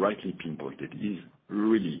Marc-Henri rightly pinpointed, is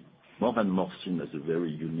really more and more seen as a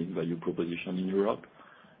very unique value proposition in Europe,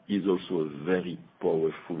 is also a very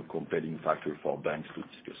powerful, compelling factor for banks to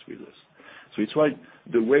discuss with us. So it's why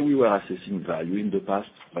the way we were assessing value in the past,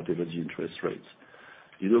 whatever the interest rates,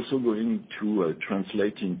 is also going to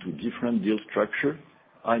translate into different deal structure,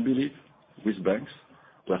 I believe, with banks,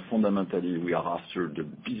 where fundamentally we are after the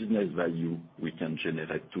business value we can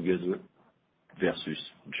generate together versus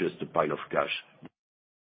just a pile of cash.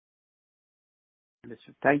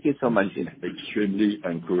 Thank you so much. Extremely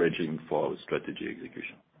encouraging for strategy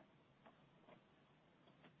execution.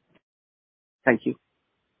 Thank you.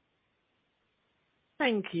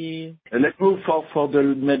 Thank you. And let's move for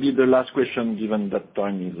maybe the last question, given that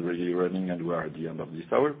time is really running and we are at the end of this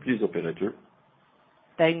hour. Please, operator.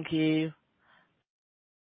 Thank you.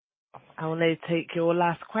 I will now take your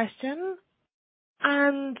last question.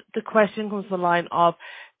 And the question comes from the line of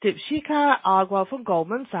Deepshikha Agarwal from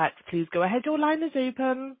Goldman Sachs. Please go ahead. Your line is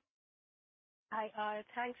open. Hi,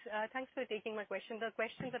 thanks for taking my question. The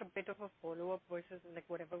questions are a bit of a follow-up versus like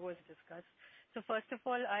whatever was discussed. So first of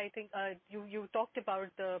all, I think you talked about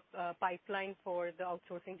the pipeline for the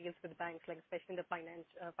outsourcing deals with banks, like especially in the financial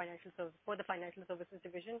services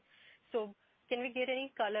division. So can we get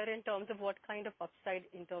any color in terms of what kind of upside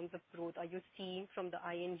in terms of growth are you seeing from the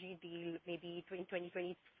ING deal, maybe in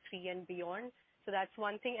 2023 and beyond? So that's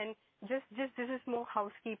one thing. And just this is more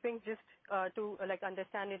housekeeping, just to like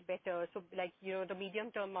understand it better. So like, you know, the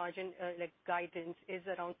medium-term margin like guidance is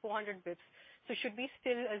around 400 bps. So should we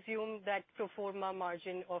still assume that pro forma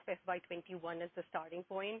margin of FY21 as the starting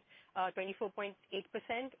point, 24.8%,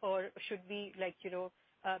 or should we like, you know,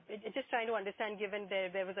 just trying to understand, given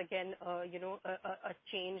there was again, you know, a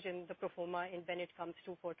change in the pro forma and when it comes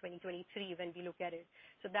to for 2023 when we look at it.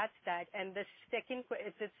 So that's that. And the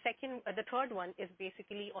third one is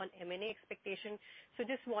basically on M&A expectation. So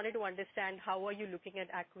just wanted to understand how are you looking at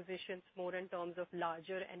acquisitions more in terms of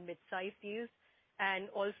larger and mid-sized deals, and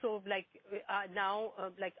also like now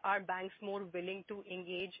like are banks more willing to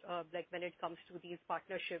engage like when it comes to these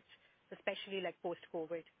partnerships, especially like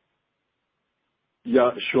post-COVID?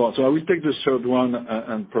 Yeah, sure. So I will take the third one,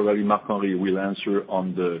 and probably Marc-Henri will answer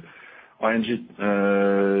on the ING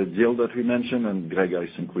deal that we mentioned, and Greg, I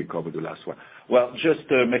think we covered the last one. Well, just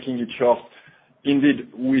making it short, indeed,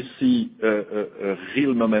 we see a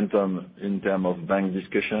real momentum in terms of bank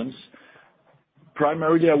discussions.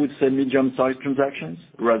 Primarily, I would say medium-sized transactions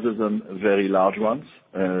rather than very large ones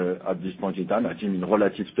at this point in time. I think in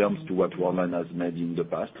relative terms to what Worldline has made in the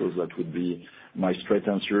past, so that would be my straight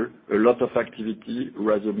answer. A lot of activity,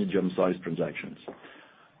 rather medium-sized transactions.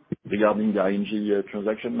 Regarding the ING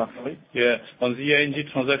transaction, Marc-Henri? Yeah. On the ING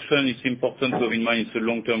transaction, it's important to have in mind it's a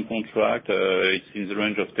long-term contract. It's in the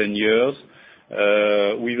range of 10 years.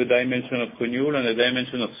 With a dimension of renewal and a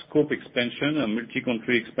dimension of scope expansion, a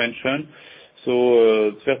multi-country expansion. So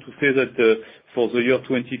it's fair to say that for the year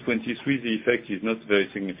 2023, the effect is not very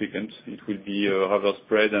significant. It will be rather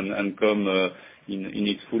spread and come in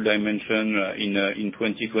its full dimension in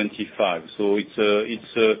 2025. So it's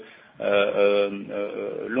a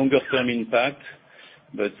longer-term impact.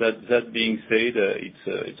 But that being said,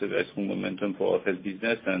 it's a very strong momentum for our health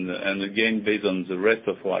business. And again, based on the rest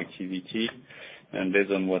of our activity, and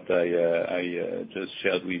based on what I just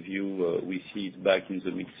shared with you, we see it back in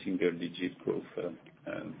the mid-single-digit growth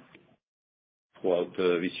throughout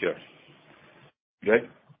this year. Greg?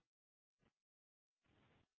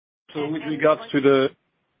 So with regards to the...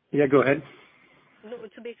 Yeah, go ahead. No,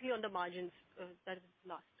 so basically on the margins, that is the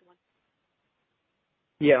last one.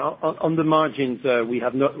 Yeah, on the margins, we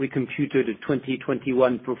have not recomputed a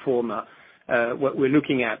 2021 pro forma. What we're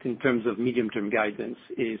looking at in terms of medium-term guidance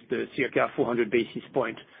is the circa 400 basis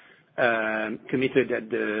point committed at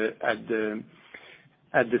the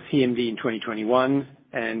CMD in 2021,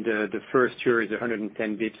 and the first year is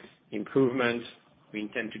 110 bps improvement. We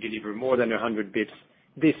intend to deliver more than 100 bps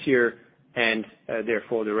this year, and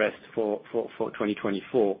therefore the rest for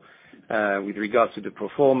 2024. With regards to the pro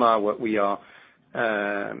forma, what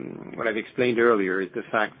I've explained earlier is the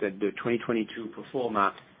fact that the 2022 pro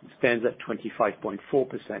forma stands at 25.4%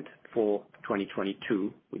 for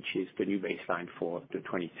 2022, which is the new baseline for the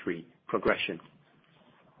 23 progression.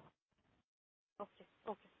 Okay.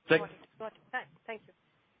 Got it. Thank you.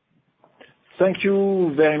 Thank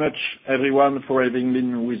you very much, everyone, for having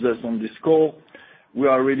been with us on this call. We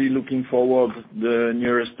are really looking forward the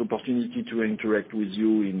nearest opportunity to interact with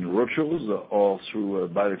you in roadshows or through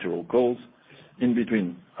bilateral calls. in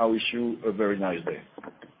between. I wish you a very nice day.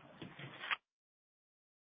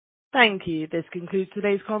 Thank you. This concludes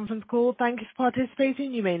today's conference call. Thank you for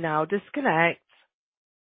participating. You may now disconnect.